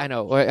 Based on, I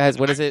know.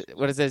 What is it?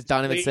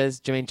 Donovan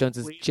says Jermaine Jones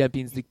is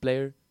Champions League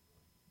player.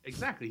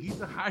 Exactly. He's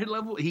a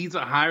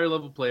higher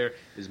level player.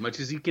 As much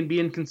as he can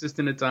be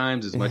inconsistent at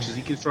times, as much as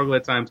he can struggle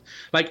at times.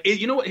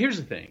 You know what? Here's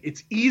the thing.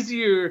 It's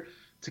easier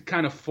to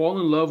kind of fall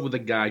in love with a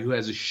guy who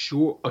has a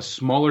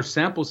smaller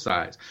sample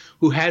size,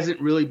 who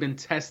hasn't really been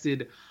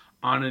tested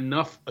on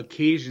enough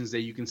occasions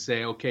that you can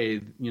say,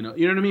 okay, you know what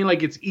I mean?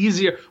 Like, it's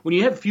easier when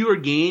you have fewer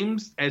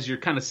games as your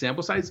kind of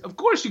sample size. Of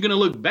course, you're going to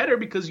look better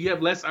because you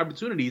have less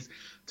opportunities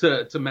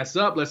to mess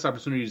up, less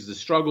opportunities to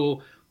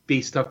struggle,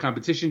 face tough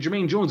competition.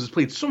 Jermaine Jones has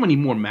played so many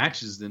more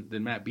matches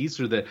than Matt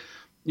Beasler that,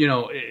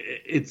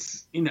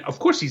 of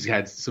course he's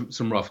had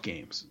some rough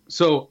games.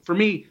 So for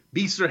me,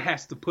 Beasler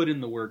has to put in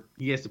the work.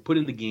 He has to put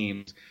in the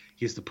games.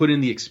 He has to put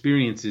in the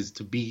experiences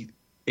to be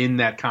in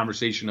that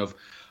conversation of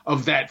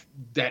that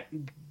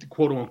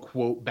quote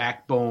unquote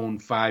backbone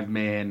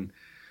 5-man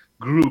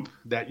group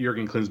that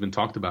Jurgen Klinsmann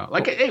talked about.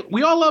 Hey,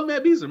 we all love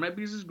Matt Beasler. Matt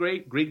Beasler's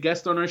great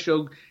guest on our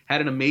show.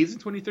 Had an amazing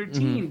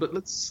 2013, but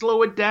let's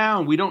slow it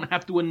down. We don't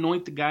have to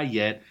anoint the guy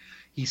yet.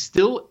 He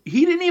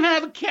didn't even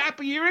have a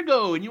cap a year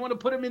ago, and you want to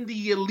put him in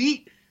the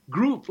elite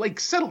group.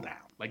 Settle down.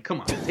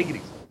 Come on, take it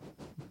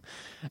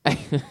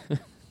easy.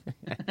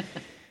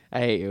 I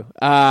hate you.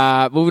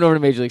 Moving over to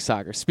Major League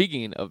Soccer.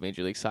 Speaking of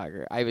Major League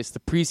Soccer, Ivis,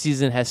 the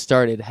preseason has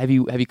started. Have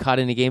you caught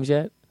any games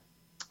yet?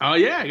 Oh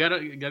yeah, I got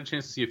a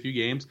chance to see a few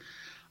games.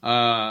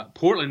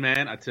 Portland,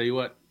 man, I tell you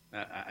what,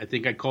 I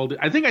think I called it.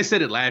 I think I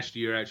said it last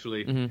year,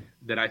 actually,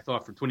 that I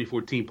thought for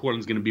 2014,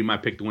 Portland's going to be my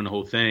pick to win the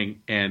whole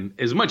thing. And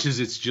as much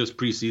as it's just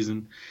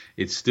preseason,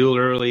 it's still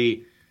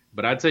early.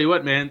 But I tell you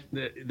what, man,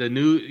 the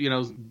new,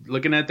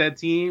 looking at that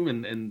team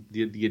and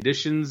the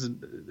additions,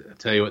 I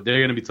tell you what, they're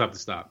going to be tough to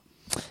stop.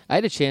 I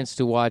had a chance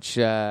to watch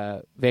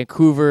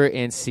Vancouver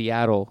and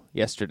Seattle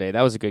yesterday.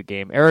 That was a good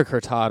game. Eric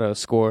Hurtado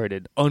scored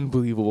an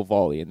unbelievable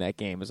volley in that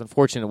game. It was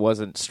unfortunate it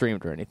wasn't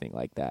streamed or anything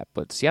like that.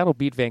 But Seattle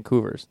beat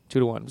Vancouver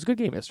 2-1. It was a good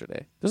game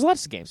yesterday. There's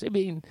lots of games. I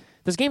mean,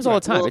 there's games all the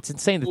time. Well, it's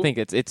insane to think.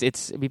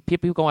 It's. I mean,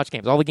 people can watch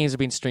games. All the games are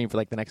being streamed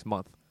for the next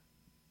month.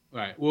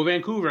 Right. Well,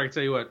 Vancouver, I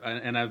tell you what,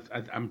 and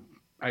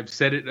I've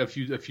said it a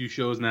few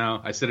shows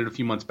now. I said it a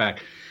few months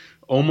back.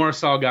 Omar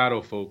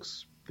Salgado,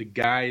 folks, the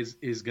guy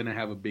is going to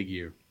have a big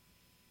year.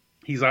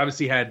 He's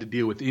obviously had to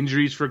deal with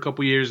injuries for a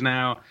couple years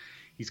now.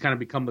 He's kind of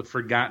become the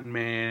forgotten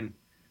man,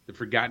 the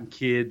forgotten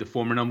kid, the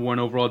former number 1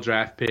 overall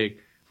draft pick.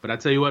 But I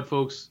tell you what,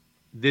 folks,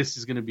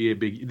 this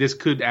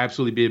could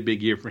absolutely be a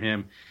big year for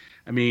him.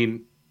 I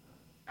mean,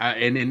 he had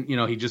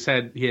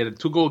a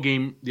 2-goal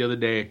game the other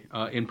day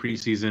in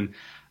preseason.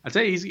 I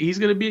tell you, he's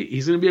gonna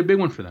be a big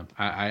one for them.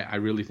 I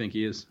really think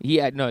he is.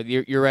 Yeah, no,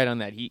 you're right on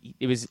that.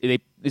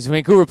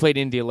 Vancouver played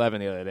Indy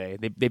 11 the other day.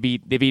 They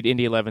beat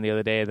Indy 11 the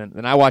other day.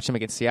 Then I watched him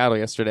against Seattle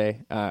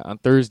yesterday on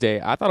Thursday.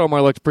 I thought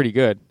Omar looked pretty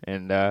good,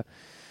 and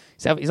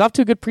he's off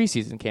to a good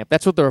preseason camp.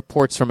 That's what the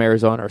reports from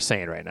Arizona are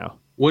saying right now.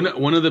 One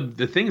of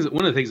the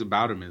things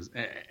about him is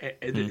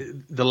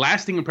the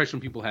lasting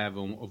impression people have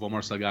of Omar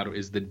Salgado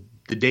is the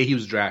day he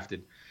was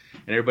drafted,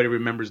 and everybody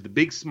remembers the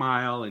big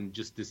smile and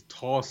just this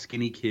tall,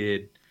 skinny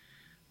kid.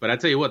 But I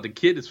tell you what, the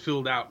kid is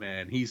filled out,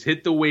 man. He's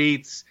hit the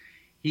weights.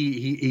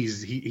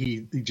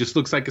 He just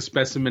looks like a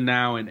specimen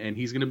now, and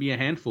he's going to be a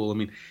handful. I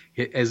mean,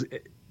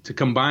 to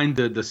combine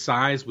the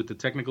size with the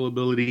technical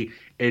ability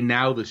and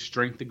now the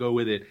strength to go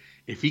with it,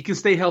 if he can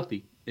stay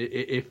healthy,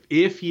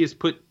 if he has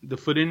put the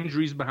foot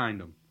injuries behind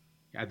him,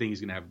 I think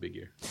he's going to have a big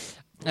year.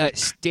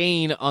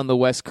 Staying on the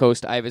West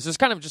Coast, Ivis, there's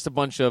kind of just a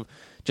bunch of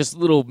just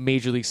little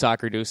Major League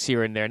Soccer news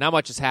here and there. Not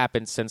much has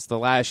happened since the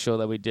last show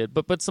that we did,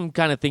 but some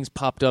kind of things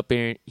popped up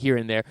here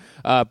and there.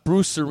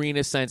 Bruce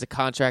Arena signs a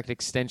contract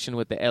extension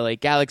with the LA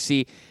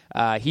Galaxy.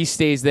 He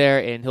stays there,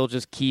 and he'll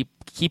just keep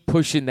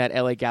pushing that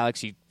LA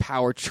Galaxy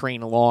power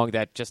train along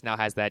that just now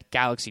has that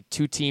Galaxy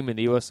 2 team in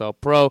the USL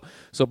Pro.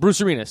 So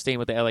Bruce Arena staying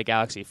with the LA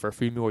Galaxy for a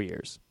few more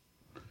years.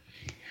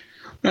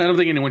 I don't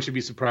think anyone should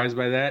be surprised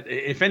by that.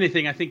 If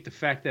anything, I think the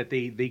fact that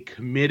they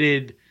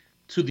committed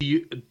to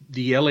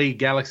the LA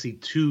Galaxy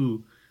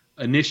 2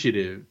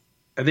 initiative,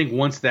 I think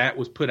once that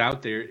was put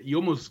out there, you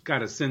almost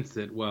got a sense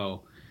that,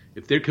 well,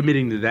 if they're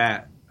committing to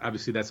that,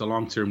 obviously that's a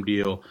long-term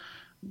deal.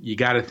 You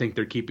got to think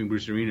they're keeping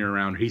Bruce Arena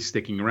around. He's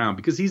sticking around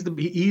because he's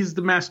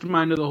the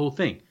mastermind of the whole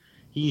thing.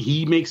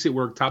 He makes it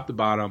work top to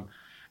bottom.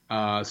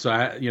 So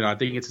I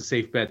think it's a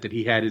safe bet that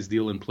he had his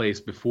deal in place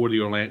before the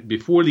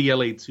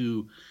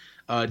LA2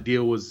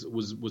 deal was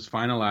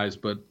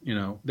finalized. But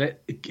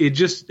that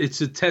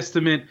it's a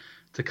testament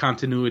to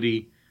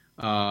continuity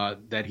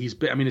that he's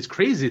been. I mean, it's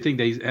crazy to think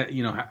that he's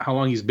how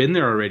long he's been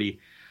there already.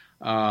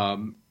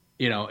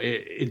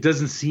 It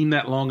doesn't seem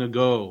that long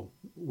ago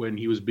when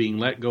he was being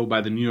let go by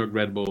the New York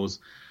Red Bulls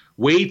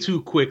way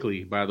too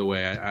quickly, by the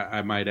way.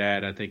 I might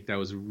add, I think that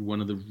was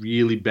one of the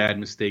really bad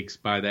mistakes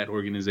by that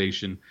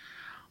organization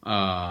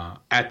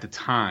at the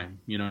time.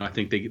 I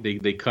think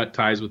they cut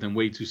ties with him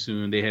way too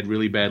soon. They had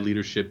really bad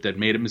leadership that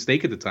made a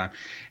mistake at the time.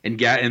 And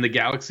the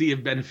Galaxy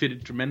have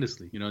benefited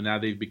tremendously. Now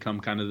they've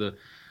become kind of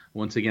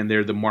once again,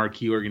 they're the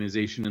marquee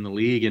organization in the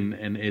league,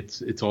 and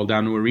it's all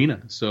down to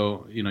Arena.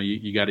 So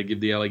you got to give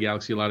the LA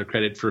Galaxy a lot of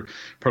credit for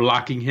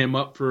locking him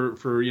up for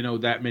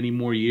that many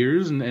more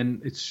years,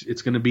 and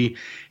it's gonna be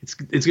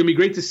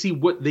great to see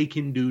what they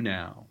can do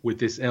now with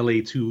this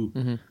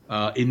LA2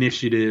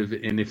 initiative,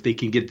 and if they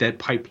can get that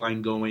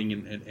pipeline going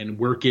and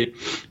work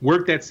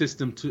that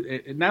system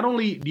to. Not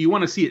only do you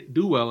want to see it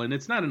do well, and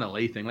it's not an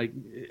LA thing.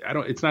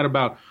 It's not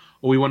about,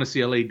 we want to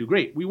see LA do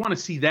great. We want to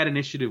see that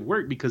initiative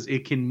work because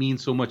it can mean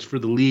so much for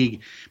the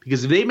league.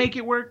 Because if they make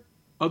it work,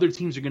 other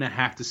teams are going to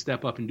have to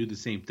step up and do the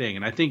same thing.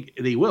 And I think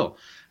they will.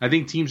 I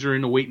think teams are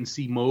in a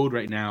wait-and-see mode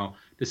right now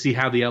to see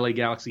how the LA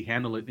Galaxy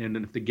handle it. And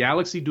if the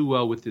Galaxy do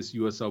well with this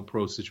USL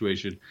Pro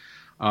situation,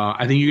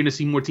 I think you're going to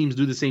see more teams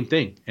do the same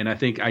thing. And I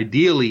think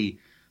ideally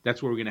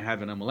that's what we're going to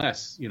have in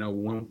MLS.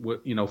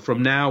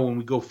 From now, when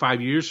we go 5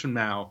 years from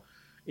now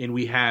and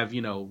we have,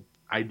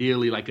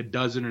 ideally like a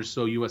dozen or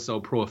so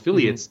USL Pro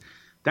affiliates,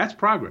 that's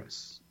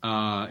progress.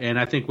 And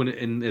I think we're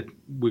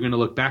going to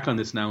look back on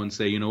this now and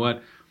say, you know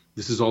what,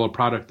 this is all a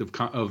product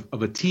of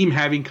a team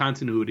having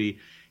continuity,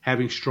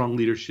 having strong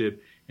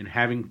leadership,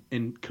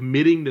 and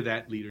committing to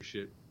that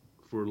leadership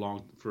for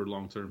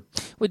long term.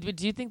 But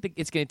do you think that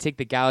it's going to take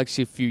the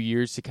Galaxy a few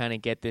years to kind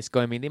of get this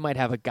going? I mean, they might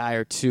have a guy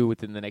or two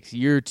within the next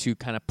year or two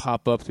kind of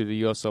pop up through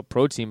the USL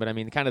Pro team, but I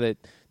mean, kind of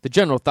the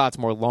general thoughts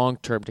more long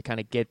term to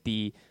kind of get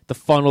the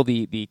funnel,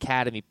 the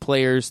academy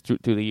players through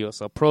the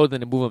USL Pro,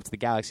 then to move up to the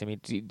Galaxy. I mean,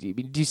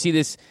 do you see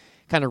this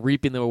kind of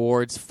reaping the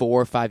rewards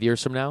 4 or 5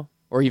 years from now,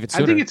 or even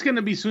sooner? I think it's going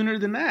to be sooner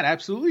than that.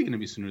 Absolutely going to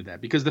be sooner than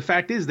that, because the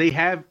fact is they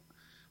have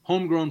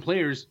homegrown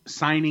players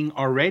signing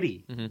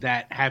already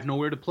that have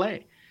nowhere to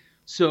play.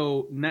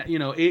 So,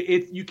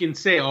 you can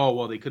say, oh,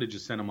 well, they could have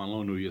just sent them on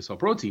loan to a USL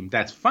Pro team.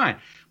 That's fine.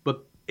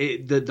 But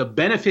the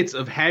benefits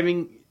of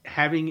having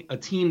a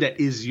team that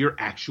is your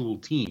actual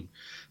team,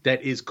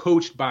 that is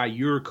coached by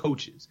your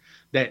coaches,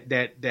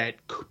 that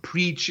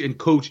preach and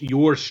coach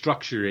your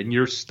structure and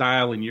your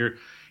style and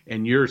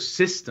your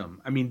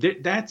system. I mean,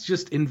 that's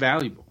just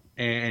invaluable.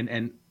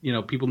 And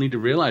people need to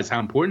realize how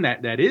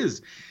important that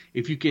is.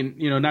 If you can,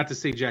 not to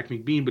say Jack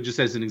McBean, but just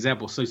as an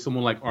example, say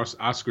someone like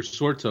Oscar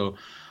Sorto,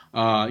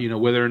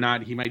 whether or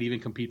not he might even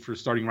compete for a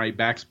starting right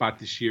back spot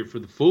this year for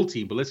the full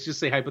team. But let's just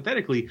say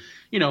hypothetically,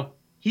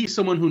 he's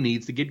someone who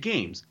needs to get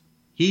games.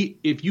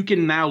 If you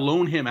can now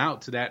loan him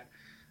out to that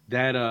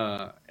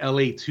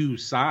LA2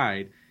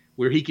 side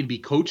where he can be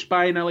coached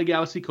by an LA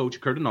Galaxy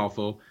coach, Kurt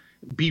Anolfo,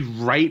 be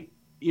right,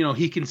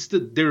 he can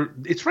still there.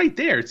 It's right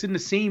there. It's in the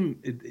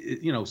same,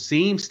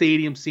 same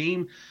stadium,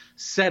 same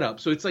setup.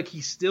 So it's like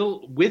he's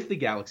still with the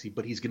Galaxy,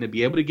 but he's going to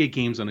be able to get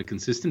games on a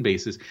consistent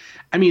basis.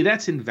 I mean,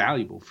 that's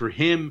invaluable for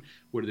him,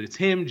 whether it's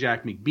him,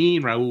 Jack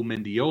McBean, Raul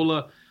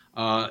Mendiola,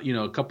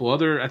 a couple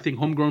other, I think,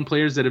 homegrown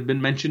players that have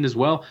been mentioned as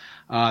well,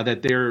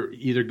 that they're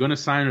either going to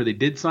sign or they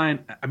did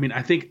sign. I mean,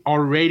 I think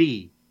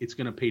already it's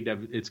going to pay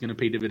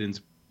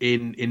dividends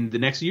in the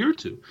next year or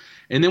two.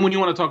 And then when you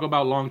want to talk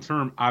about long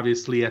term,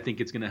 obviously, I think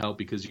it's going to help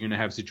because you're going to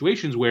have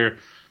situations where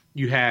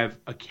you have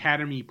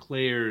academy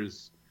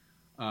players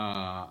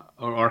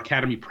or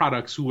academy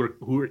products who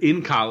are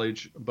in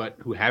college but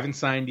who haven't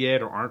signed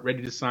yet or aren't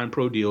ready to sign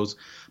pro deals,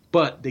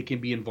 but they can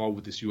be involved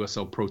with this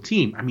USL Pro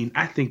team. I mean,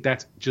 I think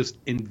that's just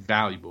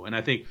invaluable. And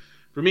I think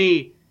for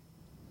me,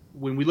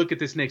 when we look at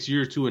this next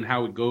year or two and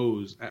how it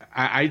goes,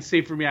 I'd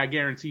say for me, I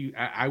guarantee you,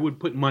 I would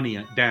put money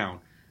down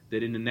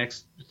that in the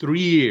next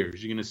 3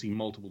 years, you're going to see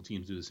multiple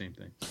teams do the same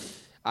thing.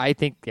 I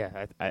think,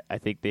 I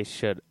think they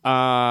should.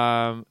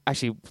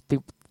 Actually,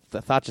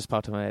 the thought just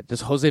popped in my head.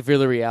 Does Jose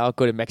Villarreal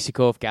go to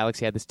Mexico if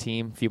Galaxy had this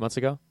team a few months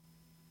ago?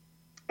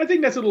 I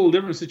think that's a little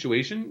different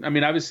situation. I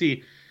mean,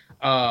 obviously,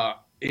 from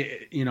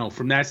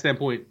that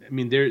standpoint, I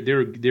mean,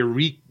 they're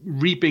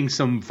reaping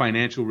some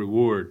financial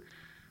reward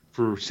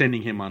for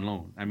sending him on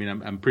loan. I mean,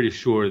 I'm pretty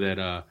sure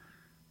that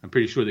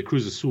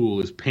Cruz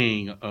Azul is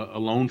paying a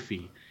loan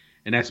fee,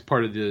 and that's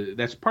part of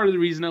the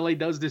reason LA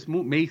does this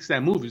makes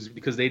that move is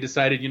because they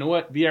decided, you know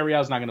what,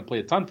 Villarreal's not going to play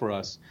a ton for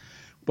us,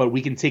 but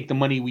we can take the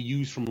money we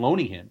use from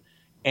loaning him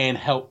and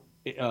help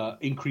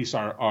increase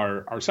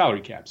our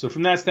salary cap. So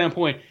from that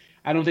standpoint,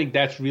 I don't think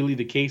that's really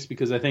the case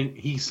because I think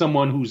he's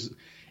someone who's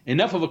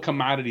enough of a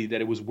commodity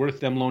that it was worth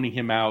them loaning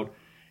him out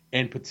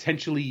and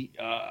potentially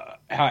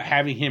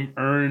having him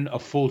earn a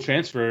full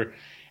transfer.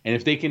 And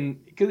if they can,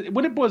 because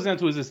what it boils down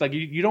to is this: like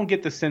you don't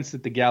get the sense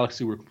that the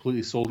Galaxy were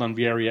completely sold on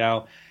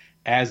Villarreal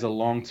as a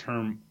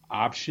long-term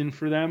option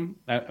for them.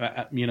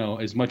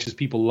 As much as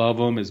people love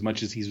him, as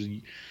much as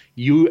he's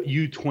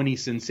U20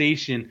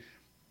 sensation,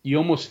 you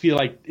almost feel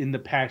like in the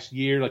past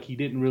year, like he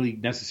didn't really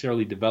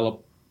necessarily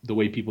develop the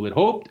way people had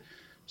hoped.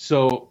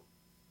 So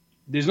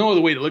there's no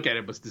other way to look at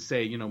it but to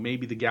say,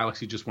 maybe the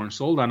Galaxy just weren't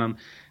sold on him.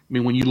 I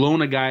mean, when you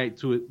loan a guy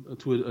to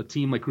a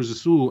team like Cruz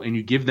Azul and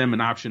you give them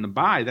an option to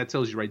buy, that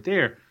tells you right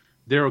there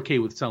they're okay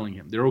with selling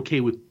him. They're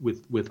okay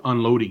with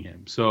unloading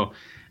him. So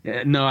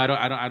no,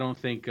 I don't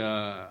think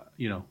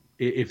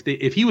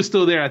if he was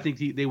still there, I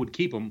think they would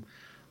keep him.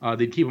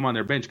 They'd keep him on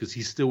their bench because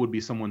he still would be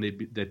someone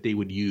that they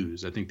would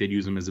use. I think they'd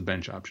use him as a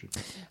bench option.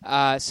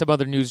 Some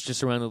other news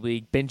just around the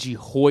league. Benji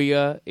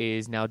Hoya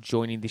is now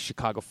joining the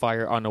Chicago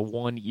Fire on a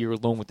 1-year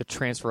loan with a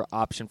transfer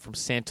option from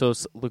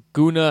Santos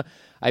Laguna.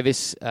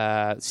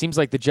 Ivis, seems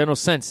like the general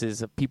sense is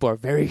that people are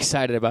very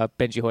excited about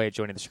Benji Hoya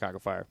joining the Chicago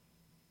Fire.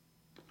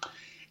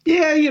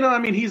 Yeah,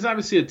 he's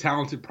obviously a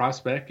talented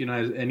prospect.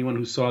 As anyone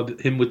who saw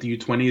him with the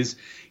U20s,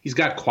 he's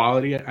got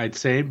quality, I'd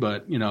say.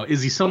 But,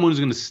 is he someone who's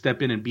going to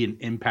step in and be an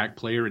impact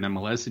player in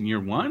MLS in year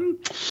one?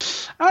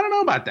 I don't know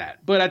about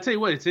that. But I tell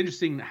you what, it's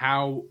interesting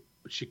how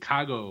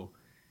Chicago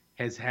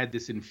has had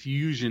this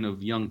infusion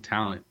of young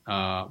talent.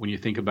 When you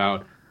think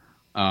about,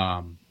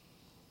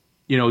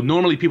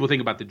 normally people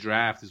think about the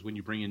draft is when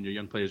you bring in your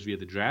young players via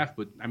the draft.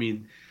 But,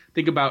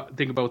 think about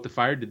what the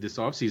Fire did this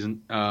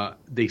offseason.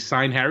 They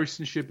signed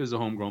Harrison Shipp as a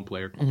homegrown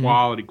player,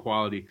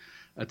 quality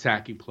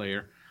attacking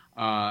player.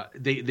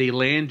 They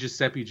land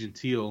Giuseppe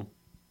Gentile.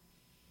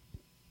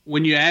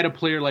 When you add a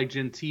player like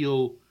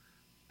Gentile,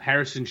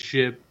 Harrison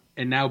Shipp,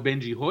 and now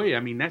Benji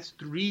Hoya, that's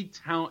three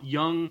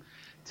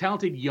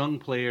talented young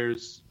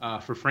players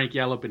for Frank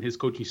Yallop and his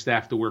coaching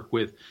staff to work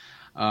with.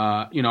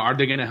 Are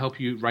they going to help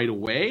you right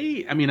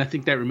away? I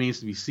think that remains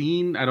to be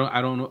seen. I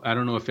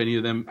don't know if any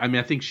of them.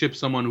 I think Shipp's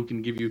someone who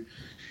can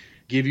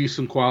give you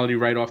some quality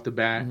right off the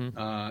bat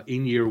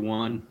in year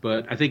one.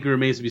 But I think it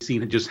remains to be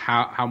seen just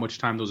how much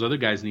time those other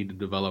guys need to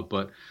develop.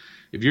 But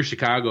if you're a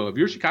Chicago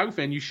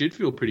fan, you should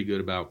feel pretty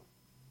good about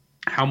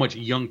how much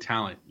young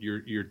talent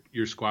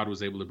your squad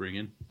was able to bring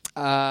in.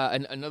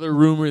 Another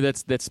rumor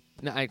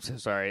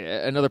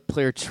another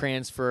player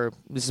transfer.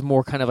 This is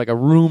more kind of like a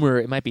rumor.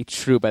 It might be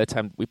true by the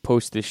time we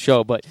post this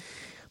show, but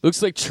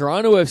looks like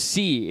Toronto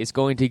FC is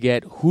going to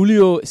get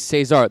Julio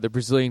Cesar, the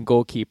Brazilian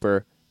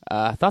goalkeeper.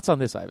 Thoughts on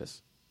this,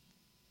 Ivis?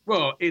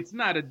 Well, it's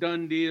not a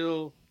done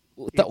deal.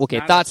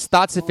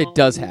 Thoughts if it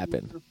does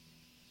happen.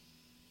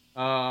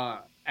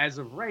 As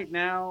of right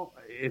now,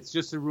 it's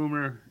just a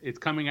rumor. It's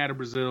coming out of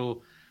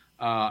Brazil.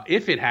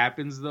 If it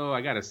happens, though,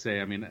 I got to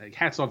say,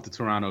 hats off to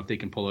Toronto if they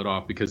can pull it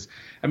off because,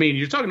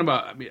 you're talking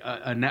about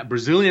a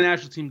Brazilian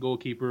national team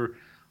goalkeeper,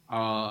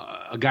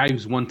 a guy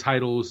who's won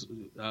titles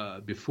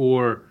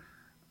before.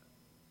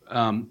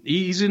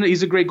 He's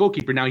a great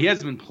goalkeeper. Now, he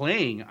hasn't been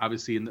playing,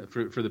 obviously,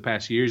 for the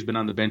past year. He's been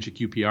on the bench at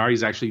QPR.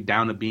 He's actually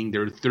down to being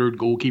their third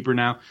goalkeeper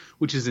now,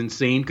 which is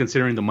insane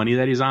considering the money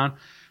that he's on.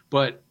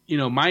 But,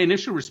 my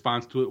initial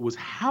response to it was,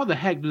 how the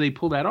heck do they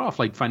pull that off,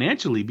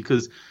 financially?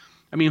 Because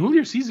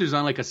Julio Cesar's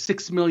on a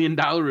 $6 million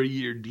a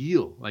year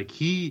deal.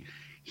 He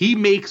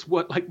makes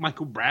what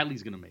Michael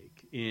Bradley's going to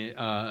make.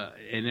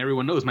 And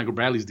everyone knows Michael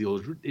Bradley's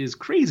deal is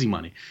crazy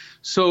money.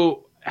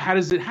 So how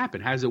does it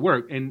happen? How does it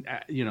work? And,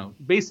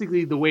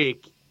 basically the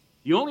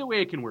only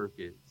way it can work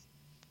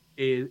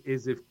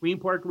is if Queen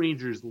Park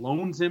Rangers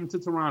loans him to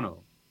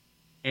Toronto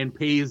and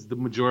pays the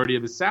majority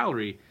of his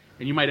salary.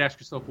 And you might ask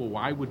yourself, well,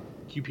 why would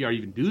QPR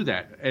even do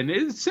that? And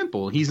it's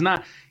simple. He's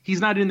not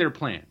in their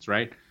plans,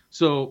 right?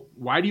 So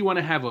why do you want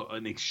to have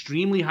an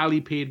extremely highly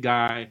paid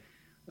guy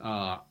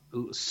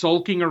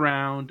sulking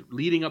around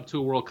leading up to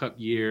a World Cup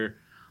year?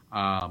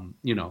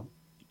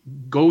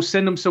 Go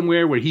send him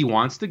somewhere where he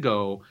wants to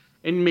go,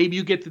 and maybe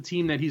you get the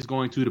team that he's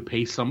going to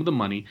pay some of the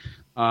money.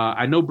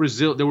 I know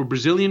there were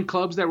Brazilian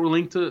clubs that were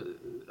linked to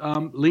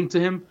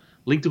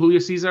Julio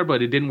Cesar,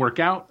 but it didn't work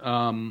out.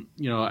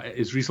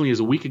 As recently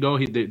as a week ago,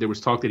 there was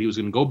talk that he was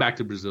going to go back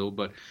to Brazil,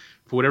 but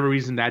for whatever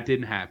reason, that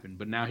didn't happen.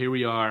 But now here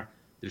we are.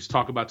 There's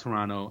talk about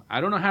Toronto. I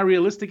don't know how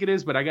realistic it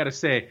is, but I got to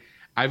say,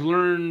 I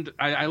learned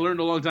a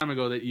long time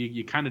ago that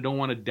you kind of don't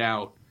want to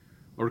doubt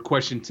or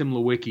question Tim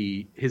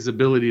Lewicki, his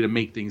ability to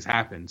make things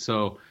happen.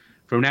 So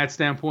from that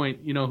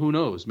standpoint, who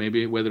knows?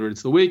 Maybe whether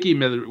it's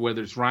Lewicki,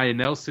 whether it's Ryan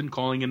Nelson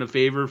calling in a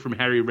favor from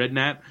Harry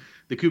Redknapp,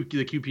 the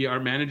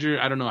QPR manager.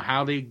 I don't know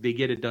how they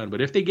get it done.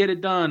 But if they get it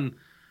done,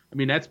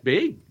 that's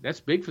big. That's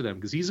big for them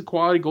because he's a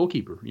quality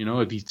goalkeeper.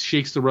 If he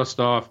shakes the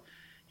rust off,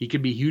 he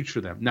could be huge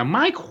for them. Now,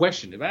 my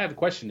question, if I have a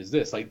question, is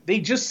this. They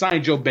just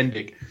signed Joe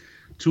Bendik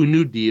to a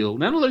new deal.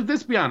 Now,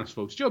 let's be honest,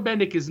 folks. Joe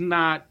Bendik is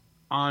not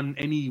on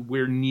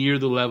anywhere near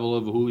the level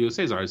of Julio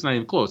Cesar. It's not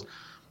even close.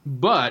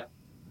 But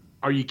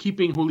are you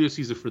keeping Julio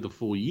Cesar for the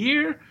full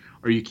year?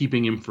 Are you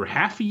keeping him for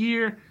half a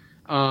year?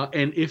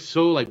 And if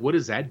so, like, what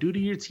does that do to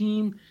your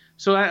team?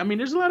 So, I mean,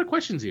 there's a lot of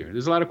questions here.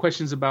 There's a lot of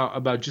questions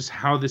about just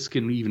how this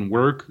can even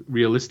work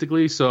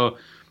realistically. So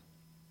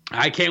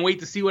I can't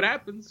wait to see what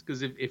happens,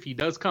 because if he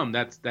does come,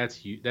 that's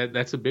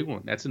a big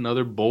one. That's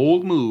another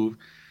bold move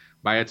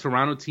by a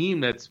Toronto team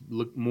that's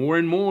more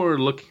and more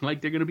looking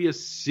like they're going to be a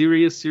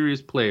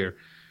serious player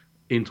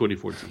in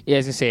 2014. Yeah, I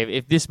was going to say,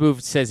 if this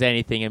move says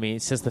anything, I mean,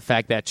 it says the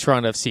fact that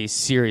Toronto FC is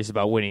serious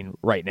about winning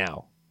right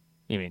now.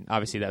 I mean,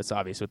 obviously that's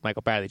obvious with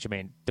Michael Bradley,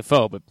 Jermaine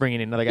Defoe, but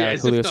bringing in another guy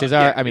like Julio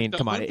Cesar, I mean,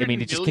 come on. I mean,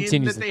 it just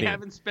continues the theme. That they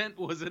haven't spent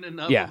wasn't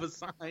enough of a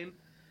sign.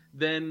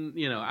 Then,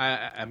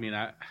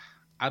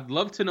 I'd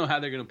love to know how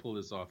they're going to pull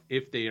this off,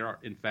 if they are,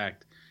 in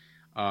fact,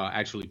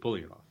 actually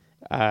pulling it off.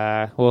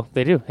 Well,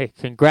 they do. Hey,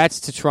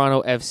 congrats to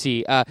Toronto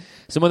FC.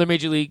 Some other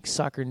Major League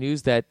Soccer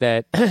news that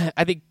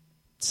I think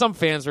some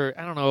fans were,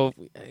 I don't know.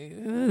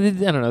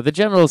 The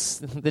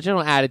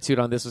general attitude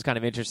on this was kind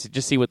of interesting,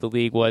 just see what the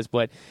league was.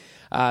 But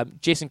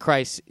Jason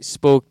Kreis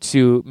spoke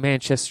to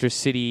Manchester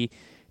City,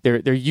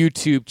 their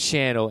YouTube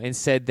channel, and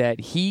said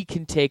that he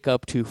can take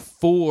up to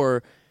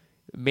 4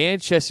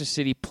 Manchester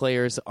City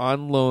players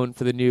on loan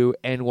for the new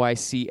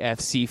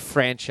NYCFC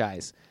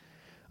franchise.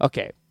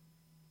 Okay.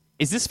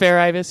 Is this fair,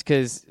 Ivis?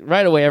 Because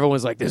right away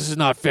everyone's like, this is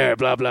not fair,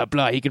 blah, blah,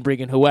 blah. He can bring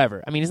in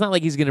whoever. I mean, it's not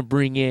like he's going to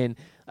bring in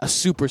a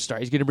superstar.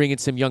 He's going to bring in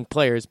some young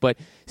players, but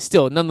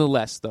still,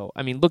 nonetheless, though,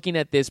 I mean, looking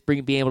at this,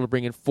 being able to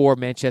bring in 4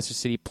 Manchester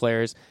City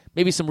players,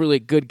 maybe some really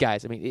good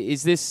guys. I mean,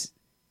 is this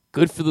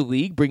good for the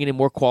league, bringing in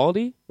more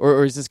quality,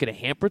 or is this going to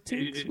hamper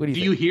teams? What do you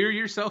think? You hear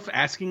yourself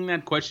asking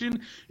that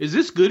question? Is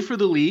this good for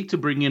the league to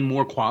bring in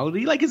more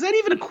quality? Like, is that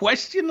even a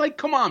question? Like,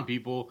 come on,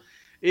 people.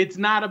 It's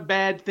not a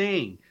bad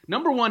thing.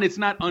 Number one, it's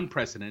not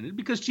unprecedented,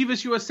 because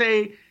Chivas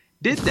USA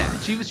did that.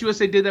 Chivas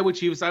USA did that with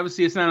Chivas.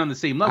 Obviously, it's not on the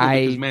same level,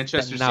 because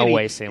Manchester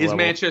City is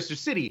Manchester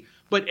City.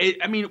 But,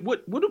 I mean,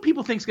 what do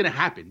people think is going to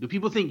happen? Do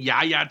people think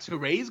Yaya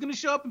Touré is going to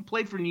show up and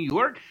play for New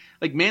York?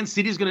 Like, Man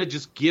City is going to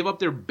just give up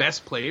their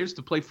best players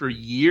to play for a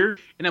year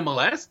in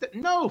MLS?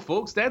 No,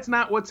 folks, that's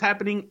not what's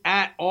happening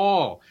at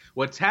all.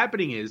 What's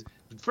happening is,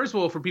 first of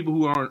all, for people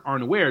who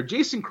aren't aware,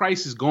 Jason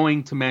Kreis is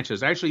going to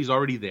Manchester. Actually, he's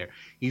already there.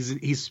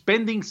 He's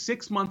spending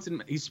 6 months,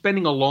 he's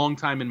spending a long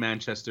time in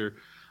Manchester,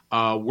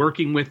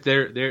 working with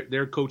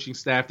their coaching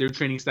staff, their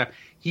training staff.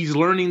 He's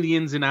learning the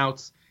ins and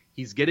outs.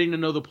 He's getting to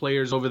know the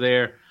players over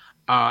there.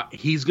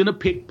 He's going to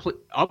pick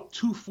up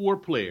to 4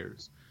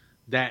 players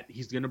that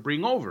he's going to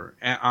bring over.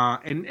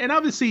 And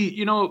obviously,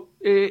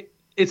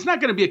 it's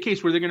not going to be a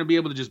case where they're going to be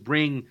able to just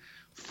bring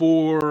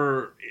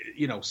 4,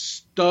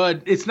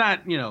 stud. It's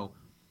not,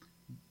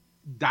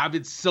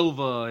 David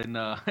Silva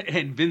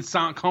and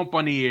Vincent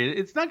Kompany.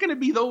 It's not going to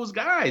be those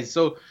guys.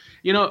 So,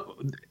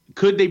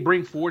 could they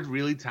bring 4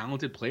 really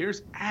talented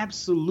players?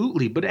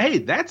 Absolutely. But hey,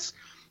 that's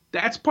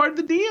part of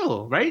the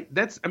deal, right?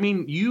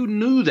 You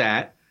knew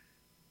that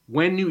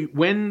when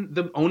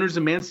the owners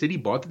of Man City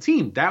bought the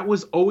team. That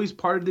was always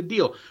part of the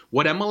deal.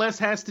 What MLS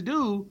has to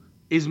do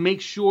is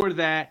make sure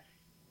that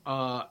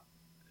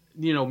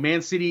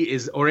Man City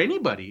or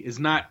anybody is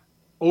not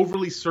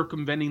overly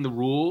circumventing the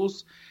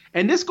rules.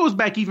 And this goes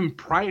back even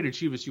prior to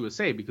Chivas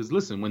USA, because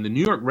listen, when the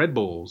New York Red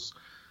Bulls,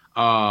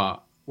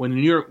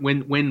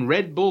 when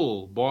Red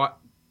Bull bought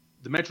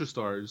the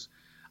MetroStars,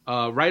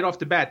 right off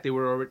the bat, there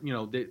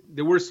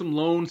were some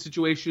loan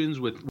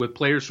situations with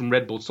players from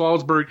Red Bull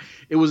Salzburg.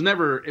 It was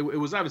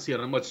obviously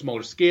on a much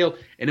smaller scale,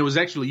 and it was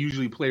actually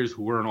usually players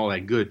who weren't all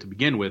that good to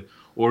begin with,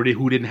 or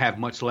who didn't have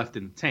much left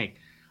in the tank.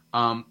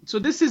 So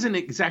this isn't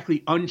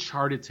exactly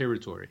uncharted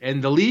territory,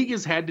 and the league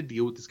has had to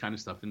deal with this kind of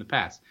stuff in the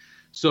past.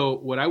 So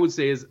what I would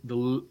say is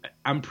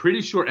I'm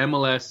pretty sure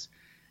MLS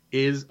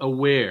is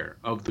aware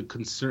of the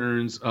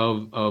concerns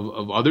of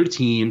other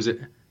teams.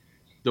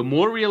 The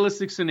more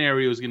realistic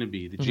scenario is going to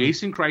be that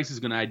Jason Kreis is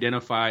going to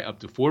identify up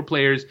to 4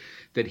 players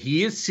that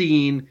he has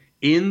seen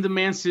in the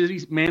Man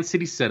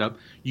City setup.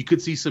 You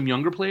could see some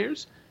younger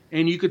players,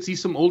 and you could see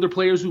some older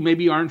players who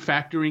maybe aren't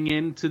factoring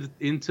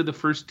into the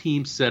first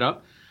team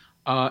setup.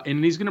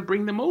 And he's going to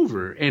bring them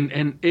over.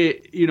 And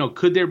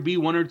could there be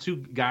 1 or 2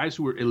 guys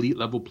who are elite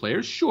level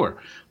players?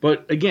 Sure.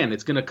 But again,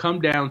 it's going to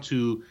come down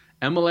to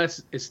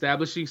MLS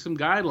establishing some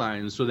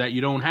guidelines so that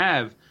you don't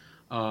have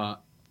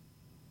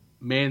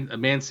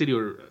Man City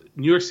or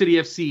New York City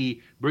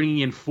FC bringing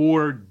in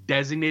 4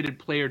 designated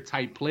player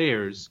type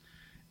players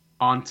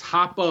on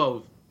top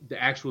of the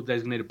actual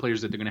designated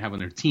players that they're going to have on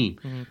their team.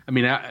 Mm-hmm. I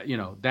mean,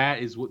 that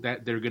is what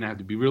that they're going to have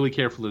to be really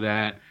careful of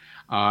that.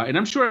 And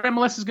I'm sure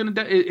MLS is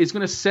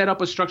going to set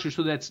up a structure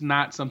so that's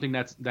not something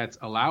that's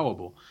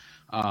allowable.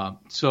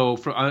 So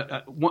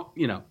for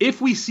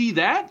if we see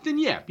that, then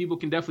yeah, people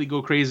can definitely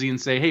go crazy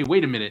and say, hey,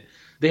 wait a minute,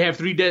 they have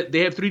 3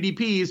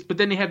 DPs, but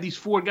then they have these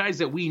 4 guys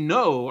that we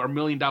know are $1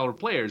 million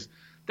players.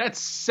 That's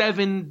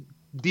 7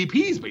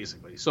 DPs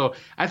basically. So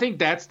I think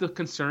that's the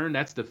concern,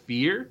 that's the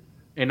fear,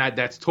 and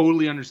that's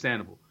totally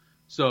understandable.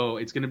 So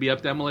it's going to be up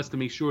to MLS to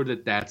make sure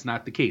that that's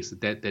not the case,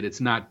 that it's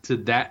not to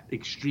that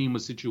extreme a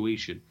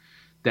situation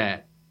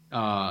that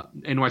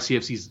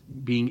NYCFC's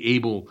being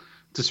able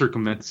to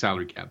circumvent the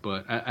salary cap.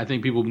 But I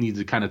think people need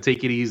to kind of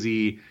take it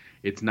easy.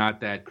 It's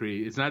not that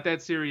crazy. It's not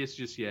that serious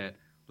just yet.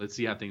 Let's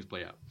see how things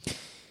play out.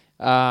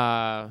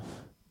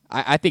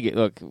 I think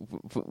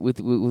with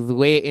the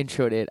way it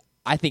introed it,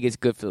 I think it's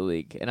good for the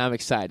league, and I'm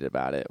excited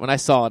about it. When I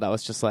saw it, I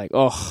was just like,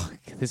 "Oh,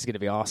 this is going to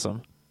be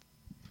awesome."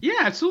 Yeah,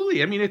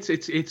 absolutely. I mean,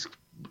 it's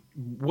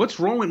what's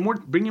wrong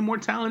with bringing more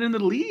talent into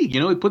the league?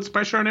 It puts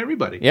pressure on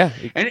everybody. Yeah,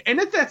 and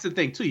that's the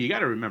thing too. You got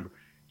to remember,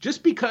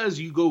 just because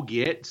you go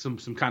get some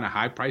kind of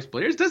high priced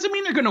players doesn't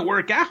mean they're going to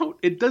work out.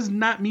 It does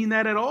not mean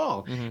that at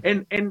all.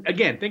 Mm-hmm. And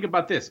again, think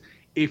about this: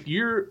 if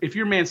you're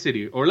Man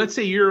City, or let's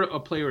say you're a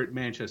player at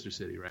Manchester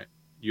City, right?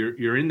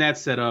 You're in that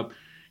setup.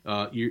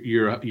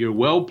 You're a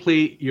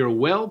well-paid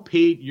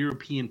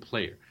European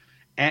player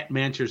at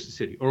Manchester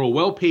City, or a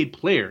well-paid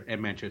player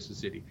at Manchester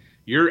City.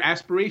 Your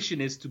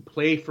aspiration is to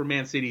play for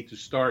Man City, to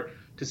start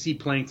to see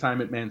playing time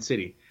at Man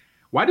City.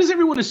 Why does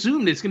everyone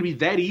assume that it's going to be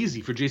that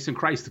easy for Jason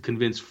Christ to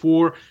convince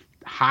 4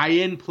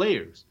 high-end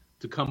players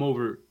to come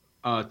over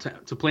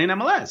to play in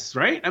MLS?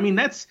 Right? I mean,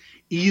 that's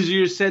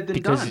easier said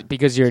than done.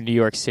 Because you're in New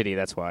York City,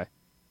 that's why.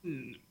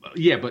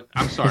 Yeah, but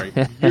I'm sorry.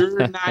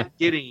 You're not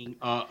getting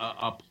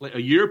a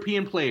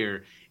European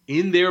player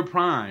in their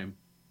prime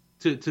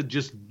to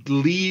just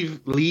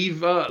leave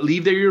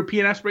their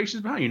European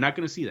aspirations behind. You're not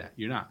going to see that.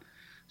 You're not.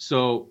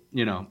 So,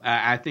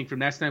 I think from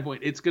that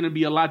standpoint, it's going to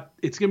be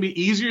it's going to be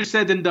easier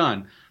said than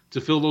done to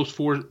fill those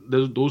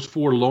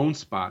four loan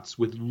spots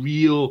with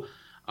real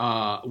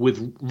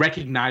with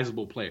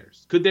recognizable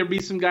players. Could there be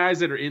some guys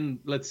that are in,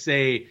 let's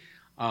say,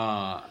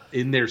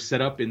 in their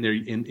setup,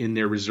 in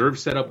their reserve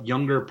setup,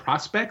 younger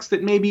prospects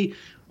that maybe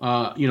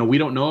we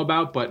don't know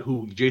about, but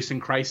who Jason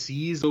Christ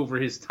sees over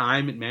his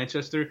time at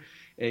Manchester?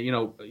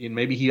 And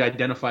maybe he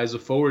identifies a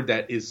forward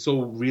that is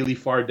so really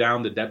far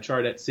down the depth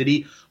chart at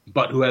City,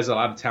 but who has a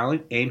lot of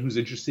talent and who's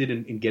interested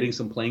in getting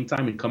some playing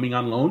time and coming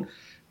on loan.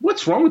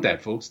 What's wrong with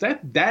that, folks?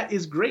 That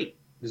is great.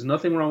 There's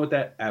nothing wrong with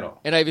that at all.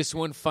 And I have just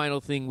one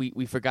final thing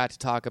we forgot to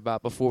talk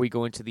about before we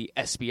go into the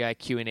SBI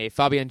Q&A.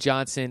 Fabian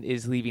Johnson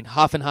is leaving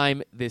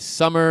Hoffenheim this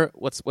summer.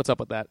 What's up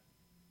with that?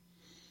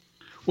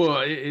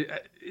 Well,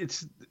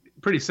 it's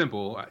pretty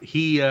simple.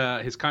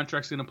 His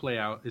contract's going to play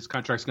out. His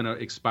contract's going to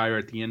expire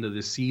at the end of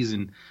this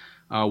season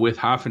with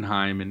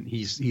Hoffenheim, and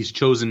he's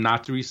chosen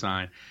not to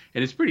resign.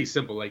 And it's pretty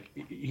simple. Like,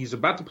 he's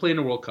about to play in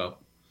the World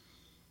Cup.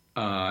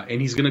 And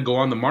he's going to go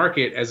on the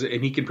market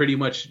and he can pretty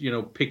much,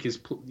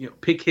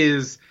 pick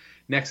his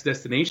next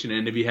destination.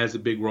 And if he has a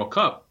big World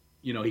Cup,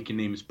 he can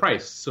name his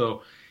price.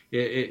 So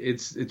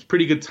it's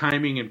pretty good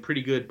timing and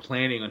pretty good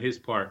planning on his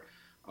part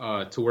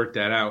to work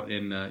that out.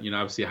 And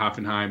obviously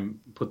Hoffenheim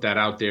put that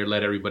out there,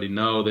 let everybody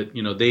know that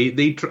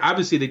they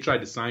obviously they tried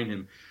to sign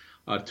him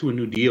to a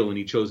new deal, and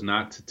he chose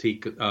not to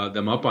take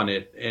them up on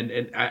it.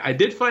 And I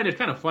did find it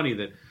kind of funny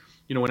that.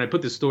 When we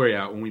put this story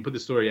out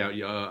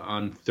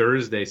on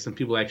Thursday, some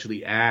people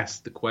actually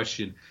asked the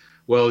question,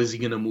 well, is he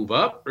going to move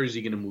up or is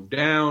he going to move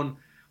down?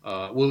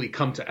 Will he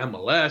come to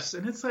MLS?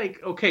 And it's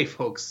like, okay,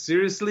 folks,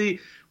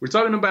 seriously, we're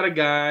talking about a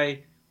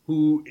guy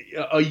who,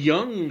 a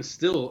young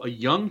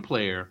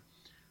player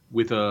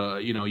with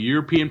a,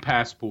 European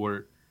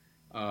passport.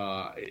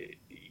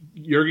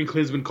 Jurgen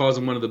Klinsmann calls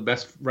him one of the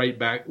best left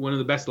backs, one of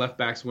the best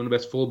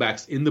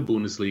fullbacks in the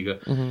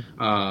Bundesliga.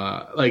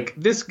 Mm-hmm. Like,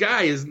 this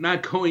guy he's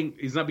not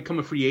become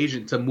a free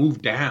agent to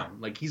move down.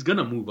 Like, he's going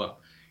to move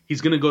up.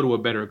 He's going to go to a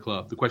better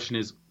club. The question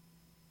is,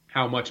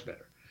 how much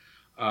better?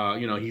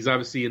 He's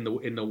obviously in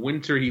the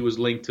winter, he was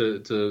linked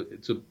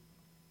to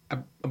I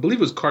believe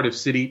it was Cardiff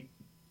City.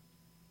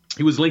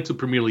 He was linked to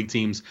Premier League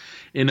teams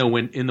in the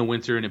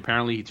winter, and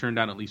apparently he turned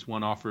down at least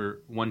one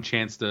offer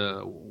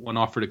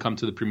to come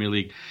to the Premier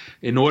League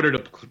in order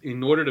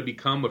to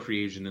become a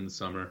free agent in the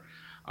summer.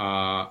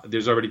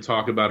 There's already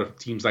talk about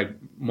teams like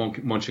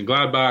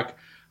Mönchengladbach,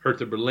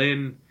 Hertha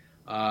Berlin.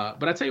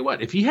 But I tell you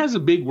what, if he has a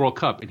big World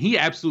Cup, and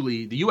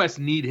the U.S.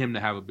 need him to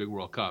have a big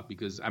World Cup,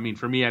 because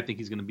for me, I think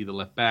he's going to be the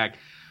left back.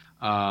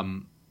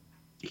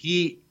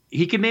 He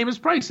can name his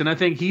price, and I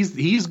think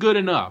he's good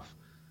enough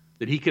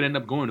that he could end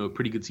up going to a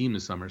pretty good team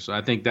this summer. So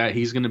I think that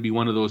he's going to be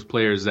one of those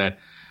players that,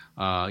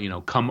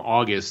 come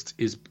August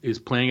is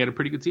playing at a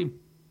pretty good team.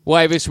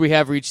 Well, Ivis, we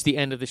have reached the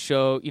end of the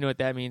show. You know what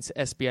that means.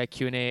 SBI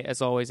Q&A.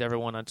 As always,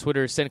 everyone on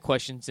Twitter, send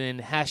questions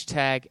in.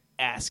 #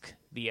 ask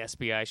the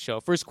SBI Show.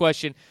 First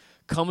question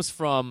comes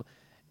from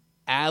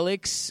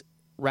Alex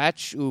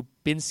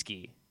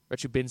Rachubinski.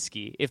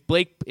 If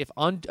Blake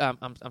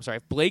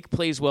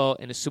plays well,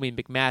 and assuming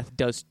McMath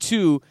does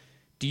too,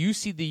 do you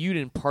see the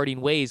unit parting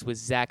ways with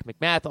Zach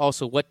McMath?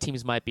 Also, what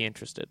teams might be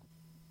interested?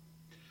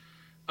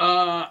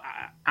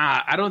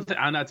 I don't.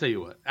 I'll tell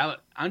you what.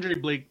 Andre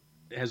Blake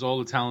has all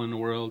the talent in the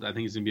world. I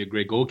think he's gonna be a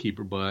great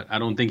goalkeeper, but I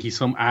don't think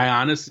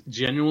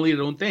genuinely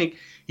don't think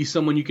he's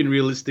someone you can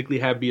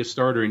realistically be a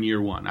starter in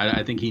year one.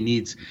 I think he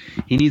needs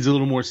a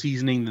little more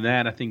seasoning than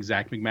that. I think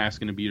Zach McMath's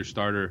gonna be your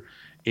starter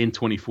in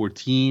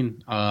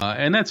 2014,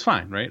 and that's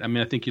fine, right? I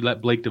mean, I think you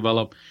let Blake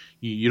develop.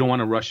 You don't want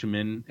to rush him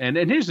in. And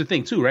here's the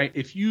thing, too, right?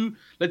 If you,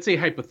 let's say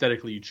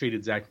hypothetically, you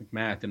traded Zach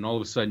McMath, and all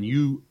of a sudden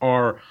you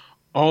are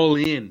all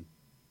in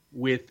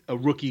with a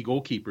rookie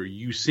goalkeeper,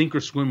 you sink or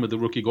swim with a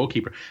rookie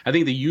goalkeeper. I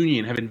think the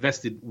Union have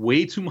invested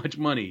way too much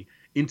money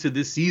into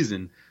this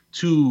season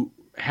to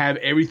have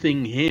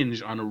everything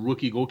hinge on a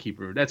rookie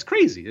goalkeeper. That's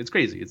crazy. It's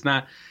crazy. It's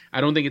not.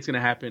 I don't think it's going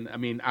to happen. I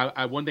mean,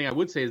 one thing I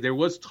would say is there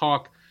was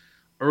talk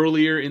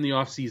earlier in the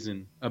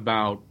offseason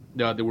about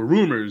there were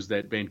rumors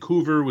that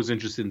Vancouver was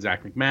interested in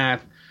Zach McMath.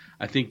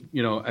 I think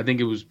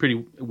it was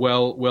pretty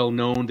well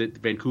known that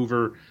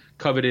Vancouver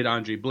coveted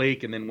Andre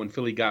Blake, and then when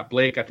Philly got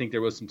Blake, I think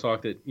there was some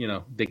talk that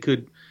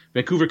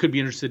Vancouver could be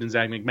interested in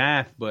Zach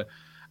McMath, but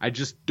I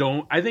just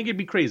don't. I think it'd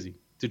be crazy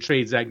to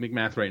trade Zach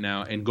McMath right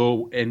now and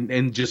go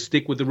and just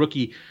stick with the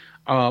rookie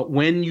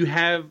when you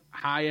have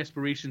high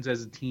aspirations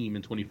as a team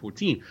in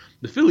 2014.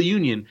 The Philly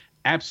Union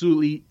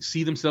absolutely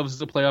see themselves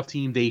as a playoff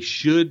team. They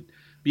should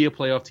be a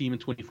playoff team in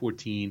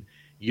 2014.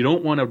 You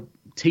don't want to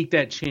take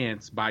that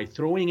chance by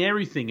throwing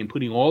everything and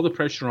putting all the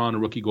pressure on a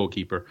rookie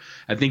goalkeeper.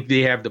 I think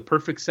they have the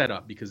perfect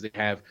setup because they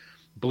have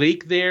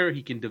Blake there.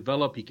 He can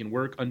develop. He can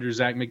work under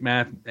Zach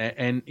McMath.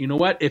 And you know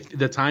what? If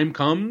the time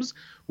comes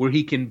where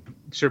he can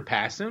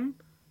surpass him,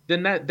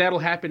 then that'll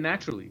happen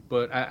naturally.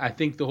 But I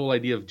think the whole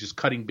idea of just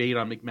cutting bait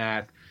on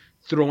McMath,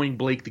 throwing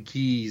Blake the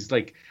keys,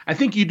 like I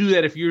think you do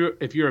that if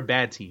you're a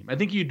bad team. I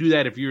think you do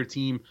that if you're a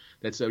team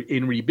that's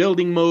in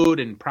rebuilding mode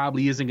and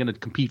probably isn't going to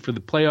compete for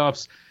the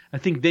playoffs. I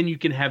think then you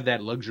can have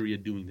that luxury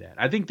of doing that.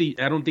 I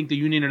don't think the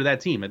Union are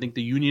that team. I think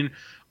the Union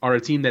are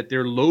a team that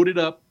they're loaded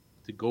up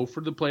to go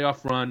for the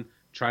playoff run,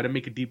 try to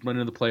make a deep run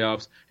in the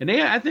playoffs, and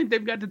I think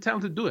they've got the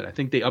talent to do it. I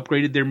think they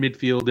upgraded their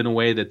midfield in a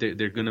way that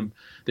they're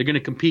gonna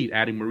compete.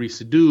 Adding Maurice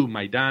Sadu,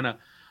 Maidana,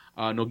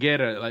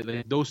 Noguera,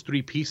 like those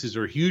three pieces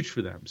are huge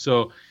for them.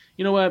 So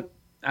you know what?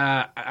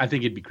 I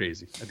think it'd be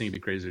crazy. I think it'd be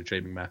crazy to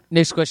trade McMath.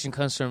 Next question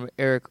comes from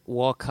Eric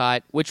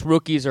Walcott. Which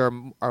rookies are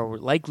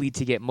likely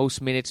to get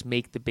most minutes,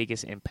 make the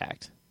biggest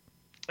impact?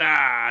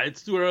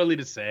 It's too early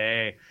to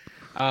say.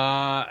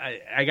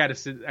 I gotta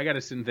sit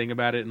and think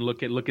about it and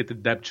look at the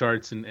depth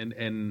charts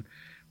and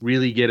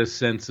really get a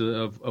sense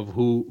of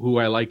who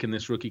I like in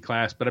this rookie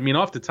class. But I mean,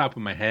 off the top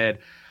of my head,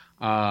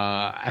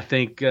 I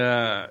think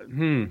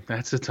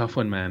that's a tough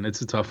one, man.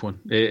 It's a tough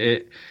one.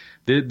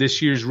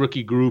 This year's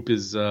rookie group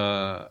is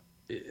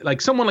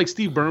like someone like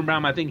Steve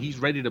Birnbaum. I think he's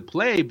ready to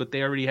play, but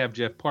they already have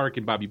Jeff Park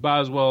and Bobby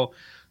Boswell,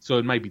 so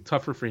it might be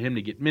tougher for him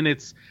to get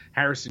minutes.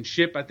 Harrison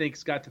Shipp, I think,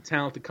 has got the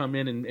talent to come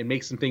in and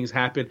make some things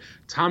happen.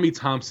 Tommy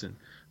Thompson,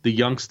 the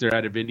youngster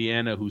out of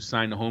Indiana who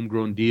signed a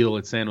homegrown deal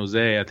at San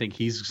Jose, I think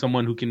he's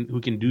someone who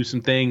can do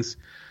some things.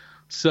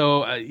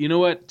 So you know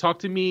what? Talk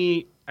to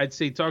me. I'd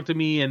say talk to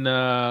me in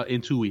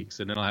 2 weeks,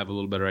 and then I'll have a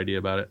little better idea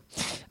about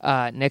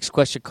it. Next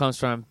question comes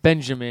from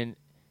Benjamin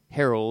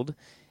Harold.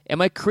 Am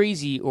I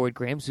crazy, or would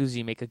Graham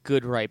Zusi make a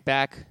good right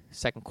back?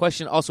 Second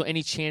question. Also,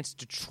 any chance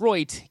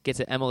Detroit gets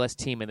an MLS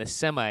team in the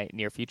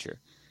semi-near future?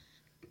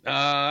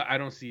 I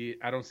don't see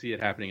it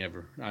happening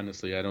ever.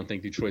 Honestly, I don't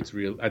think Detroit's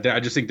real. I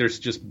just think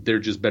they're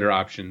just better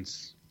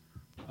options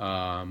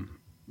for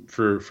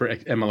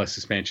MLS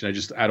expansion.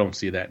 I don't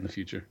see that in the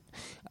future.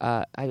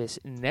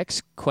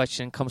 Next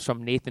question comes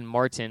from Nathan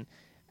Martin.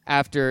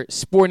 After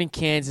Sporting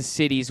Kansas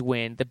City's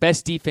win, the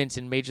best defense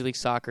in Major League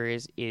Soccer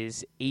is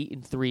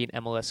 8-3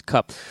 in MLS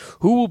Cup.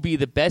 Who will be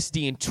the best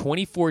D in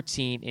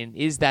 2014, and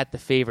is that the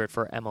favorite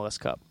for MLS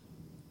Cup?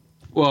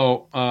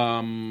 Well,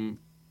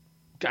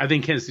 I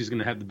think Kansas City's going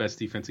to have the best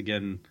defense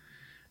again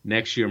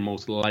next year,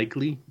 most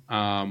likely.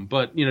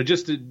 But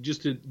just to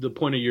the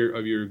point of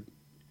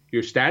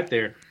your stat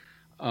there,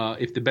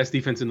 if the best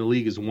defense in the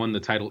league has won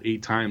the title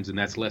 8 times, and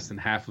that's less than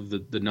half of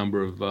the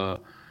number of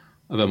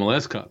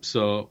MLS Cups,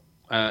 so.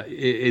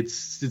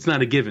 It's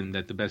not a given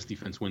that the best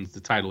defense wins the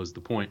title is the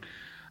point.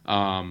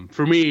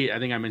 For me, I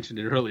think I mentioned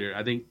it earlier.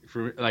 I think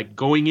for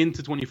going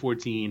into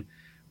 2014,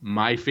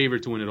 my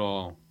favorite to win it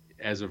all,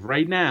 as of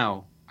right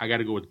now, I got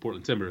to go with the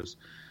Portland Timbers.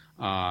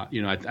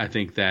 I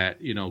think that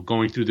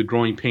going through the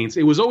growing pains,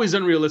 it was always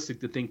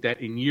unrealistic to think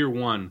that in year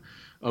one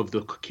of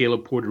the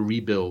Caleb Porter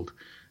rebuild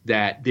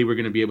that they were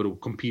going to be able to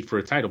compete for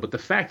a title. But the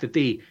fact that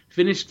they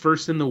finished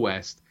first in the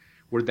West,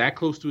 were that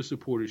close to a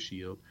Supporters'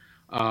 Shield.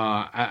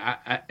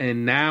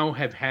 And now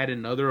have had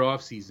another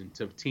offseason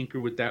to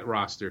tinker with that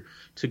roster,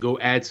 to go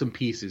add some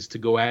pieces, to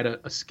go add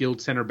a skilled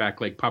center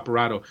back like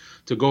Paparotto,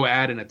 to go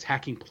add an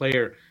attacking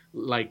player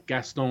like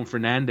Gaston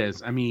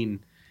Fernandez. I mean,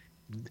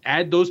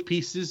 add those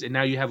pieces, and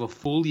now you have a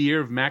full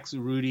year of Max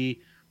Urruti.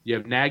 You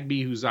have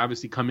Nagbe, who's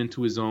obviously come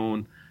into his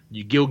own.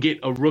 You go get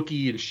a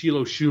rookie in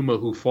Shiloh Shuma,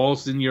 who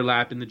falls in your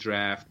lap in the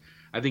draft.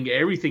 I think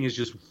everything is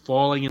just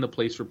falling into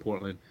place for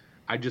Portland.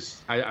 I'm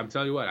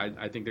telling you what,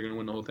 I think they're going to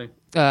win the whole thing.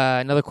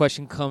 Another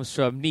question comes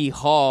from Nee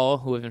Hall,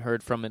 who we haven't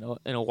heard from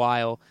in a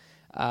while.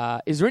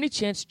 Is there any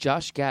chance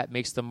Josh Gatt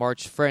makes the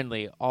March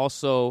friendly?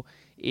 Could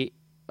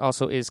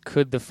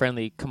the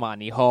friendly, come on,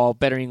 Nee Hall,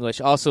 better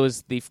English. Also,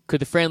 could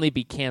the friendly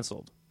be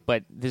canceled?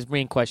 But this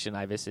main question,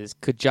 Ivis, is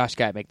could Josh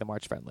Gatt make the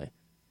March friendly?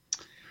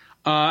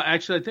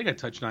 Actually, I think I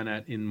touched on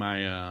that in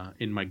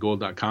my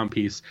gold.com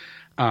piece.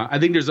 I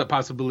think there's a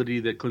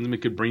possibility that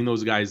Klinsmann could bring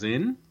those guys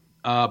in.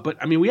 But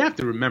I mean, we have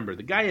to remember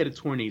the guy had a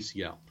torn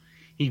ACL.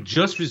 He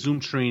just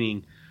resumed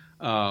training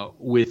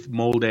with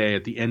Molde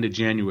at the end of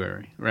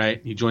January,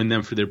 right? He joined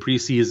them for their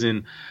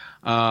preseason.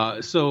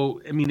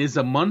 So I mean, is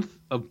a month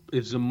of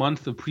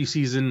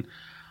preseason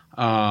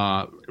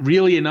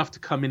really enough to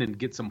come in and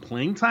get some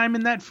playing time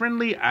in that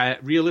friendly?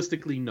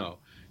 Realistically, no.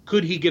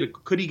 Could he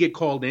get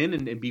called in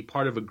and be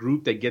part of a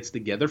group that gets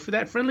together for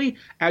that friendly?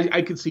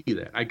 I could see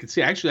that. I could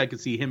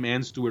see him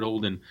and Stuart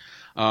Holden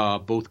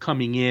both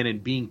coming in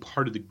and being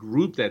part of the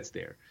group that's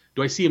there.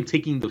 Do I see him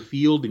taking the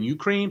field in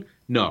Ukraine?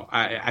 No.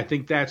 I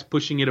think that's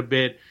pushing it a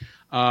bit.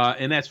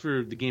 And that's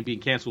for the game being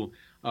canceled.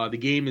 The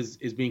game is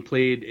being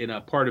played in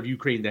a part of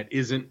Ukraine that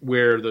isn't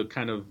where the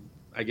kind of,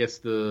 I guess,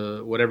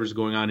 the whatever's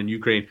going on in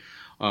Ukraine,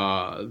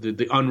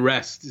 the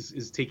unrest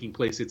is taking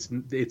place.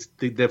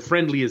 The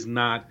friendly is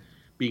not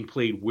being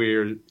played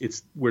where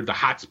the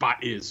hot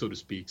spot is, so to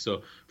speak.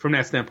 So from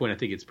that standpoint, I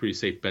think it's pretty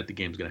safe bet the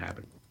game's going to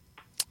happen.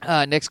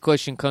 Next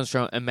question comes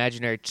from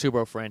Imaginary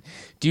Turbo Friend.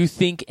 Do you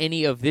think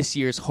any of this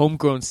year's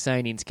homegrown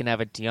signings can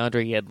have a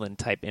DeAndre Yedlin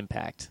type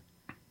impact?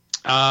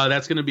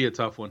 That's going to be a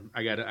tough one.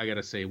 I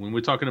gotta say, when we're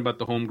talking about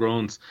the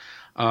homegrowns,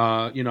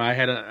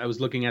 I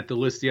was looking at the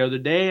list the other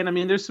day, and I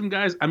mean, there's some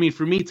guys. I mean,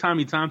 for me,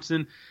 Tommy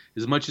Thompson,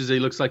 as much as he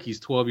looks like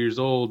he's 12 years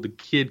old, the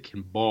kid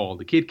can ball.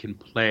 The kid can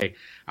play.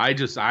 I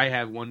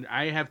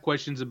have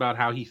questions about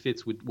how he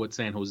fits with what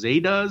San Jose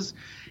does,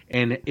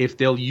 and if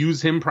they'll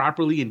use him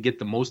properly and get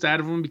the most out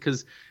of him.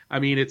 Because I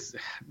mean,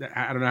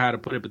 I don't know how to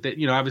put it, but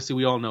obviously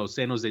we all know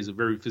San Jose is a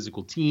very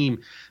physical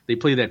team. They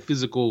play that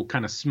physical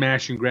kind of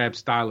smash and grab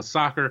style of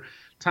soccer.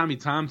 Tommy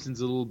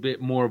Thompson's a little bit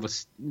more of a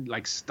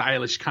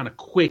stylish kind of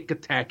quick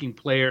attacking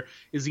player.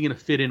 Is he going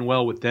to fit in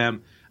well with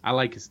them? I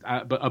like his,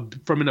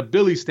 but from an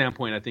ability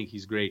standpoint, I think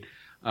he's great.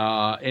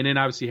 And then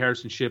obviously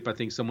Harrison Shipp, I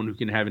think someone who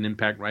can have an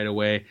impact right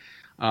away.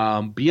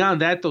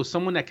 Beyond that, though,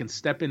 someone that can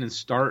step in and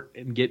start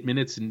and get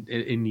minutes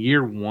in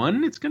year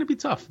one, it's going to be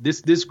tough.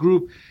 This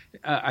group,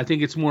 I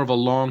think it's more of a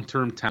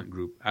long-term talent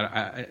group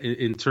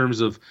in terms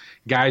of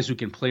guys who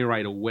can play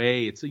right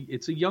away. It's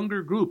a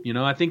younger group,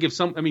 I think just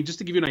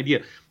to give you an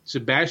idea,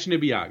 Sebastian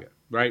Ibeaga,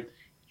 right?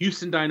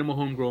 Houston Dynamo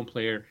homegrown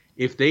player.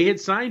 If they had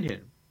signed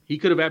him, he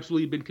could have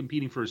absolutely been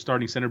competing for a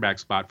starting center back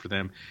spot for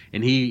them,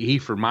 and he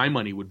for my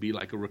money would be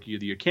like a Rookie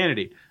of the Year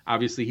candidate.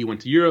 Obviously, he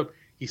went to Europe.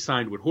 He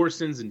signed with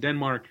Horsens in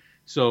Denmark.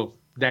 So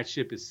that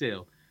ship has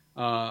sailed.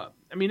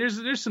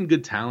 There's some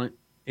good talent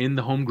in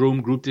the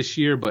homegrown group this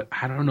year, but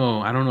I don't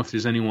know if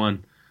there's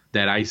anyone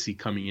that I see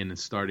coming in and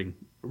starting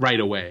right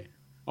away.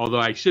 Although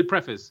I should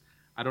preface,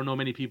 I don't know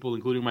many people,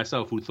 including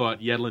myself, who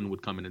thought Yedlin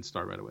would come in and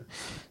start right away.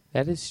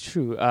 That is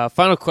true.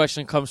 Final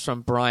question comes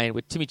from Brian.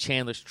 With Timmy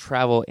Chandler's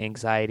travel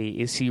anxiety,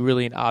 is he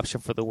really an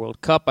option for the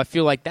World Cup? I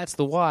feel like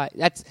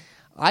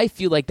I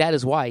feel like that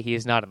is why he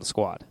is not in the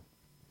squad.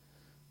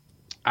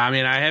 I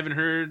mean, I haven't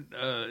heard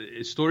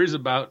stories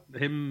about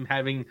him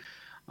having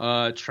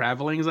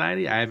travel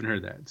anxiety. I haven't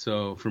heard that.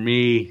 So for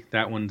me,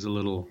 that one's a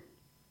little,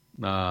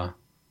 I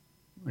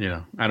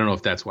don't know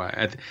if that's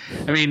why.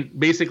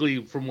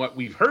 Basically, from what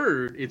we've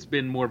heard, it's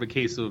been more of a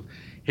case of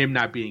him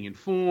not being in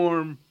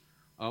form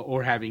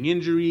or having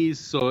injuries.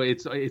 So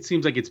it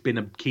seems like it's been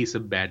a case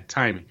of bad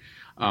timing.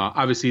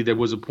 Obviously, there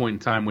was a point in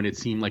time when it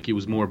seemed like it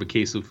was more of a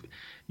case of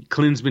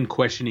Klinsmann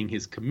questioning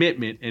his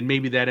commitment, and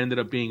maybe that ended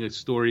up being a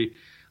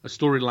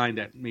storyline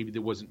that maybe it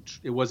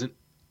wasn't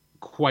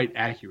quite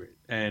accurate.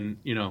 And,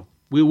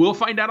 we will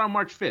find out on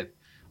March 5th,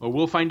 or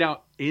we'll find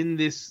out in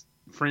this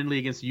friendly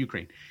against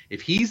Ukraine.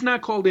 If he's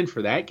not called in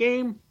for that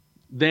game,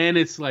 then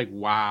it's like,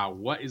 wow,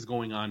 what is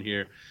going on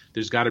here?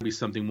 There's got to be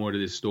something more to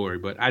this story.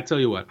 But I tell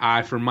you what,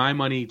 for my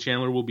money,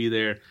 Chandler will be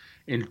there,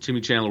 and Timmy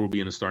Chandler will be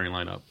in the starting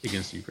lineup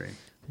against Ukraine.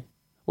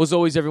 Well, as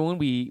always, everyone,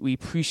 we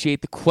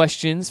appreciate the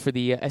questions for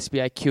the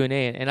SBI Q&A,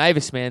 and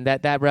Ivis, man,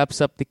 that wraps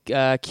up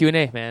the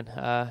Q&A, man.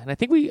 And I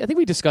think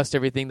we discussed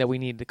everything that we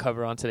needed to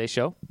cover on today's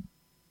show.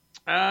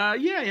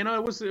 It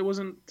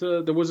wasn't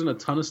there wasn't a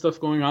ton of stuff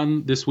going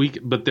on this week,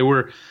 but there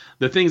were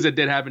the things that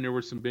did happen. There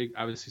were some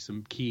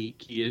key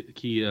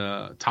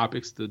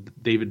topics. The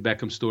David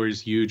Beckham story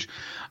is huge.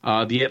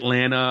 The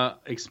Atlanta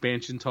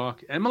expansion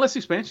talk, MLS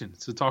expansion.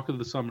 It's the talk of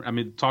the summer.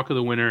 Talk of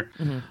the winter.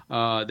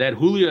 Mm-hmm. That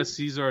Julio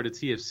Cesar to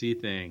TFC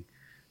thing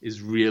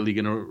is really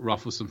going to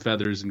ruffle some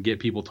feathers and get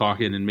people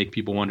talking and make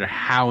people wonder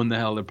how in the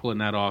hell they're pulling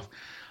that off.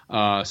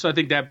 So I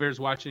think that bears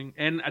watching.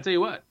 And I tell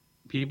you what.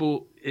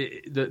 People,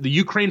 the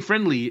Ukraine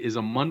friendly is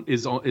a month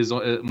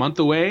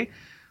away,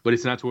 but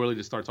it's not too early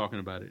to start talking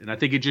about it. And I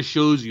think it just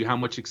shows you how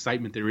much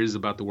excitement there is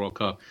about the World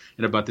Cup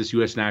and about this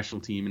U.S.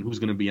 national team and who's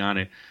going to be on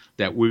it.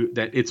 That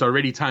it's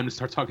already time to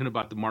start talking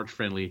about the March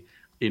friendly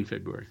in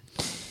February.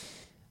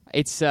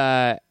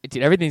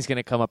 Everything's going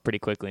to come up pretty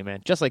quickly,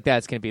 man. Just like that,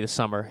 it's going to be the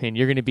summer, and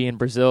you're going to be in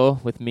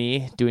Brazil with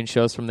me doing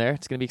shows from there.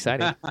 It's going to be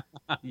exciting.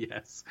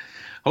 Yes,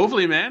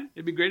 hopefully, man.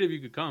 It'd be great if you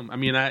could come.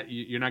 You're not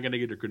going to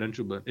get a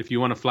credential, but if you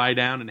want to fly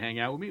down and hang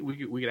out with me,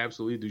 we could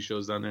absolutely do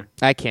shows down there.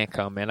 I can't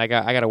come, man. I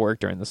got to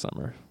work during the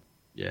summer.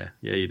 Yeah,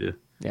 you do.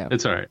 Yeah,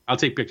 it's all right. I'll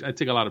take pictures. I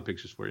take a lot of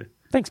pictures for you.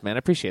 Thanks, man. I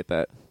appreciate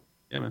that.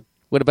 Yeah, man.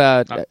 What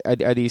about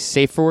are these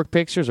safe for work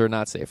pictures or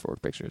not safe for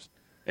work pictures?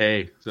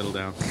 Hey, settle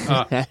down.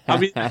 I'll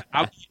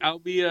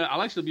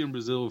actually be in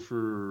Brazil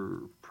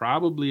for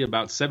probably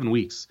about 7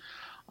 weeks.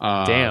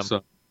 Damn.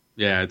 So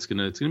yeah, it's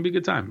gonna be a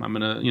good time. I'm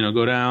gonna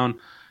go down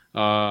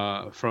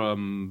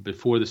from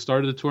before the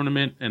start of the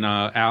tournament, and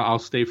I'll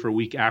stay for a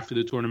week after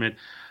the tournament.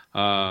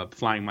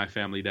 Flying my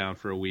family down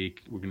for a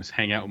week. We're gonna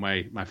hang out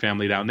with my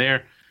family down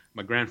there.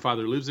 My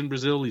grandfather lives in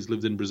Brazil. He's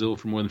lived in Brazil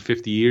for more than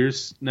 50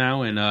 years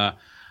now, and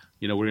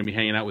we're gonna be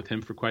hanging out with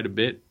him for quite a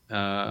bit.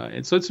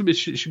 And so it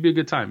should be a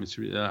good time.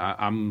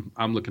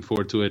 I'm looking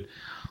forward to it.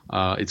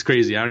 It's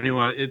crazy. I don't even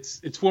want.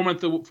 It's 4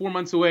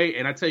 months away,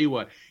 and I tell you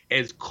what,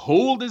 as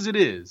cold as it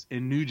is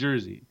in New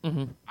Jersey,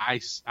 mm-hmm.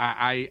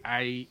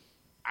 I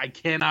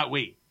cannot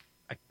wait.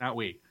 I cannot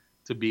wait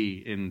to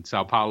be in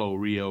Sao Paulo,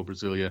 Rio,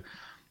 Brasilia,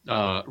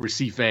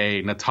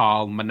 Recife,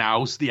 Natal,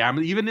 Manaus,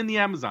 even in the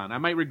Amazon. I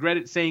might regret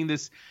it saying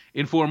this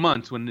in 4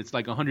 months when it's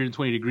like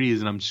 120 degrees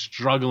and I'm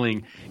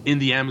struggling in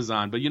the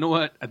Amazon. But you know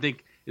what? I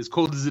think as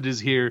cold as it is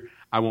here,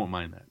 I won't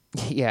mind that.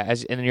 Yeah,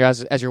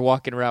 as you're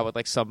walking around with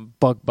like some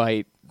bug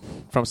bite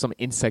from some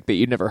insect that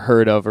you'd never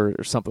heard of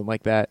or something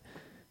like that.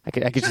 I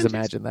could just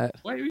imagine that.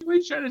 Why are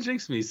you trying to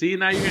jinx me? See,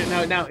 now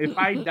you're now if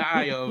I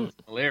die of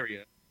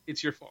malaria,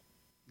 it's your fault.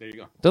 There you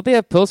go. Don't they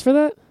have pills for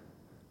that?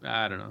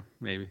 I don't know.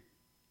 Maybe.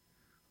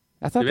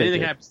 I thought if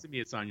anything happens to me,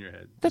 it's on your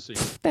head.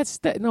 That's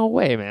no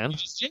way, man.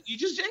 You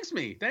just jinxed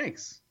me.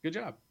 Thanks. Good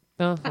job.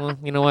 No, well,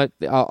 you know what?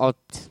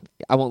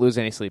 I won't lose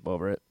any sleep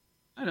over it.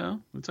 I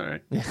know. It's all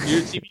right.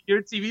 You're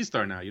a TV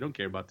star now. You don't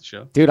care about the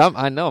show. Dude,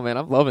 I know, man.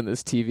 I'm loving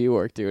this TV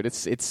work, dude.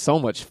 It's so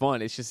much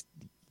fun. It's just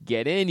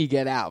get in, you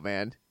get out,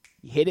 man.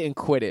 You hit it and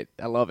quit it.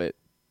 I love it.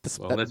 That's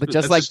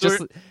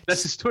the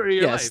story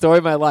of your life. Yeah, story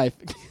of my life.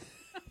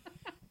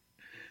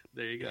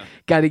 There you go.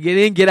 Got to get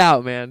in, get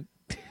out, man.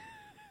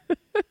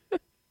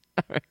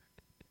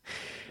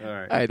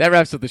 All right, that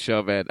wraps up the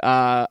show, man.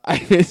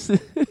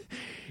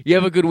 You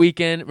have a good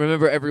weekend.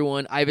 Remember,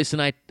 everyone, Ivis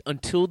and I,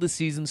 until the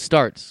season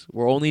starts,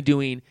 we're only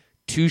doing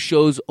 2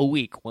 shows a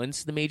week.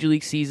 Once the Major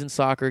League season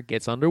soccer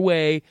gets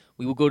underway,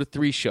 we will go to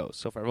 3 shows.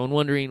 So for everyone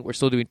wondering, we're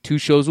still doing 2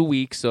 shows a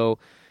week, so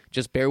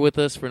just bear with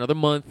us for another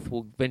month.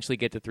 We'll eventually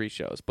get to 3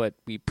 shows. But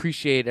we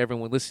appreciate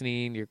everyone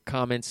listening, your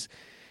comments,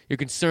 your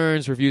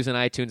concerns, reviews on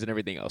iTunes, and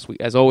everything else.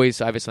 As always,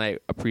 Ivis and I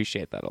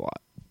appreciate that a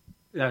lot.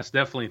 Yes,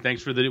 definitely.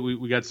 Thanks for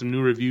we got some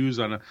new reviews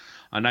on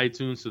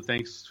iTunes, so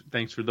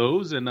thanks for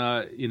those. And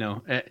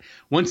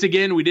once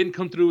again, we didn't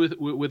come through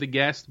with a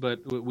guest,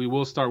 but we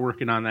will start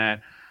working on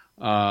that.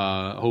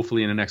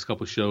 Hopefully in the next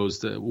couple of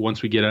shows.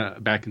 Once we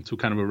get back into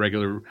kind of a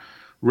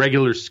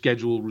regular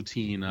schedule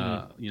routine,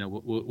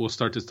 we'll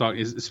start to talk,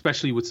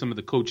 especially with some of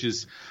the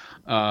coaches.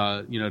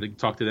 To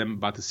talk to them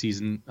about the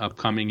season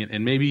upcoming,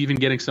 and maybe even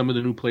getting some of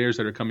the new players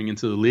that are coming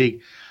into the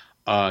league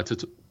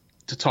to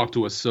talk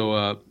to us.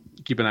 So.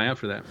 Keep an eye out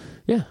for that.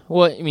 Yeah,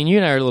 well, I mean, you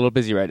and I are a little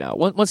busy right now.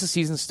 Once the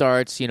season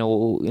starts, things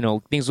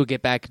will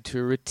get back into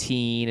a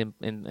routine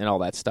and all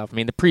that stuff. I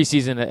mean, the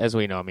preseason, as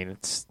we know, I mean,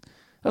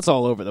 that's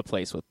all over the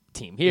place with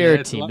team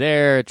here, team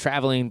there,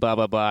 traveling, blah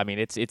blah blah. I mean,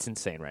 it's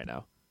insane right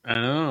now. I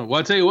know. Well,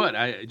 I'll tell you what.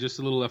 Just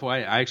a little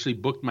FYI. I actually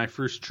booked my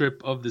first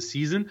trip of the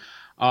season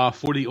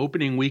for the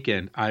opening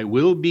weekend. I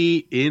will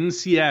be in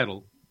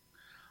Seattle,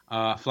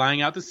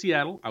 flying out to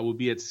Seattle. I will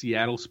be at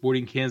Seattle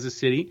Sporting Kansas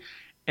City.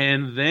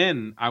 And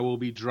then I will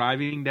be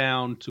driving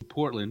down to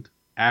Portland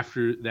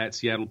after that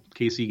Seattle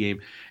KC game,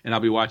 and I'll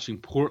be watching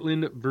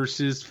Portland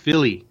versus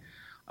Philly.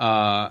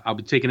 I'll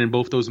be taking in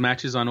both those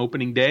matches on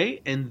opening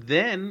day, and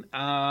then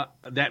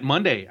that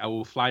Monday I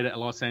will fly to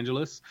Los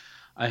Angeles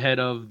ahead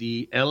of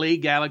the LA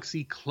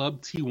Galaxy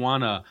Club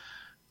Tijuana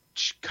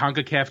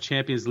CONCACAF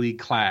Champions League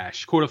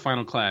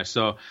quarterfinal clash.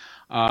 So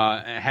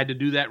I had to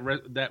do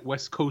that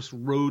West Coast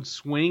road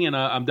swing, and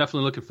I'm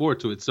definitely looking forward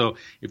to it. So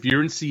if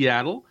you're in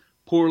Seattle,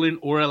 Portland,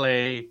 or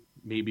LA,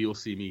 maybe you'll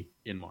see me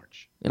in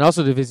March. And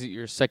also to visit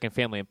your second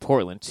family in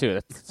Portland, too.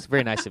 That's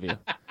very nice of you.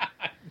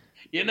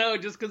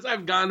 Just because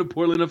I've gone to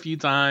Portland a few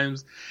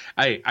times.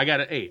 I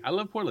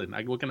love Portland.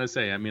 What can I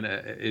say? I mean,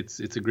 it's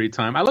a great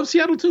time. I love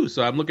Seattle, too.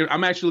 So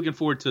I'm actually looking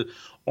forward to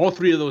all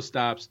 3 of those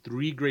stops,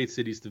 3 great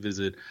cities to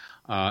visit.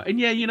 And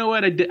yeah, you know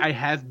what? I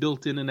have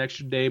built in an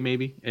extra day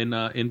maybe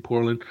in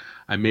Portland.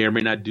 I may or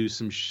may not do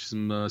some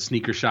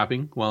sneaker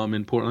shopping while I'm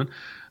in Portland.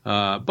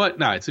 But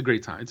no, it's a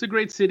great time. It's a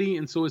great city,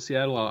 and so is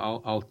Seattle.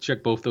 I'll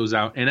check both those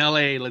out. And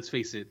LA, let's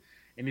face it,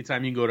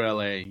 anytime you can go to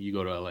LA, you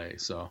go to LA.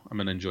 So I'm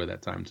gonna enjoy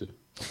that time too.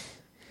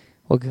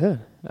 Well, good.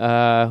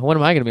 When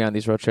am I gonna be on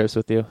these road trips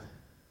with you?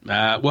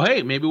 Well,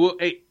 hey,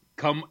 maybe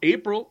come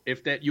April,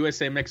 if that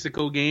USA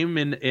Mexico game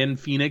in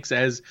Phoenix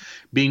as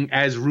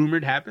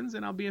rumored happens,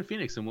 then I'll be in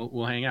Phoenix and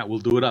we'll hang out. We'll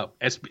do it up.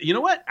 You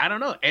know what? I don't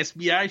know.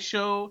 SBI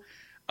Show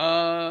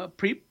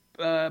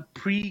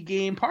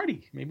pre-game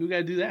party. Maybe we got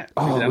to do that.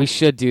 Oh, we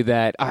should do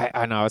that.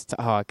 I know.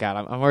 Oh God,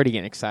 I'm already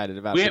getting excited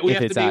about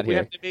if it's out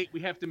here.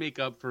 We have to make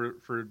up for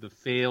the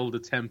failed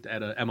attempt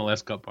at a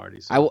MLS Cup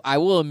party. So. I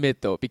will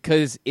admit though,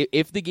 because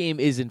if the game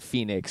is in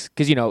Phoenix,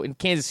 because in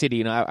Kansas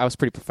City, I was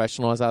pretty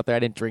professional. I was out there. I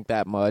didn't drink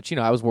that much.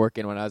 I was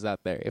working when I was out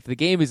there. If the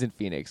game is in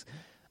Phoenix,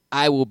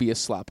 I will be a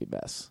sloppy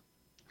mess.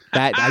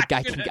 That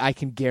I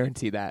can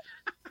guarantee that.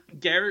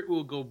 Garrett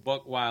will go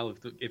buck wild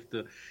if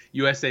the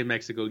USA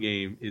Mexico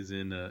game is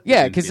in.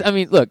 Yeah, because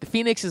look,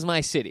 Phoenix is my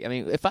city.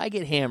 If I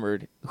get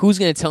hammered, who's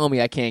going to tell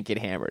me I can't get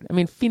hammered?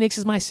 Phoenix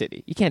is my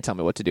city. You can't tell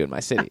me what to do in my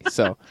city.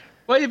 So,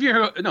 well, if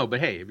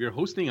you're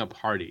hosting a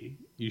party,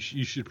 you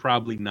should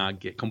probably not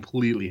get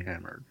completely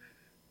hammered.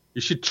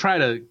 You should try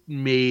to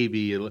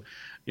maybe.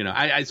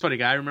 It's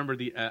funny. I remember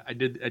I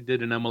did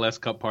an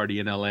MLS Cup party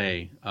in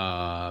LA.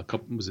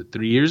 Was it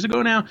 3 years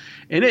ago now?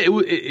 And it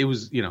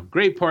was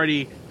great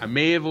party. I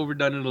may have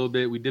overdone it a little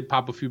bit. We did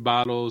pop a few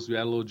bottles. We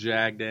had a little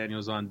Jack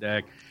Daniels on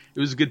deck. It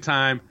was a good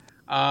time.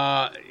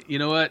 You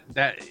know what?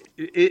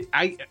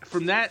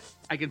 From that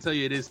I can tell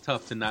you it is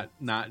tough to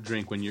not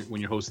drink when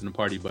you're hosting a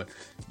party, but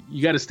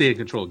you got to stay in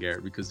control,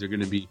 Garrett, because there are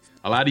going to be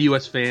a lot of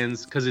U.S.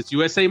 fans because it's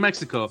USA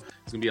Mexico.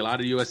 There's going to be a lot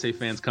of USA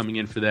fans coming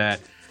in for that.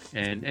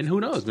 And who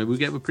knows? Maybe we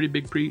get a pretty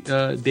big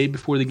day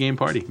before the game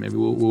party. Maybe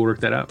we'll work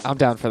that out. I'm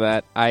down for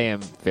that. I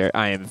am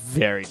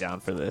very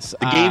down for this.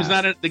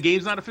 The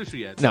game's not official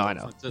yet. No, I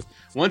know.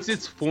 Once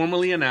it's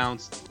formally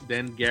announced,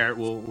 then Garrett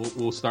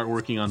will start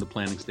working on the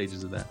planning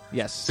stages of that.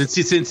 Yes.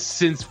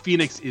 Since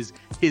Phoenix is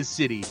his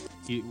city,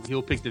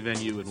 he'll pick the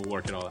venue and we'll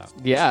work it all out.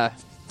 Yeah.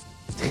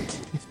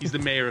 He's the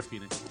mayor of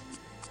Phoenix.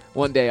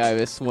 One day,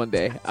 Ivis. One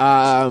day.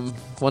 All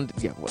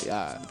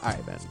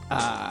right, man.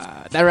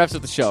 That wraps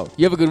up the show.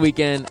 You have a good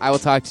weekend. I will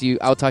talk to you.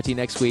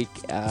 Next week.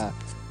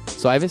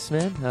 So, Ivis,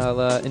 man, I'll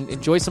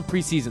enjoy some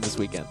preseason this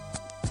weekend.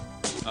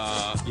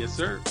 Yes,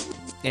 sir.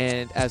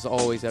 And as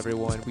always,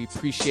 everyone, we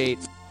appreciate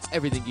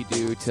everything you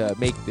do to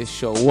make this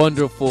show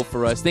wonderful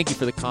for us. Thank you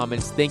for the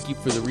comments. Thank you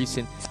for the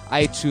recent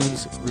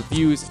iTunes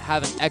reviews.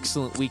 Have an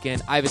excellent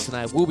weekend. Ivis and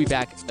I will be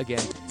back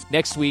again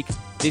next week.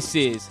 This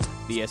is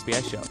the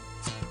SBI Show.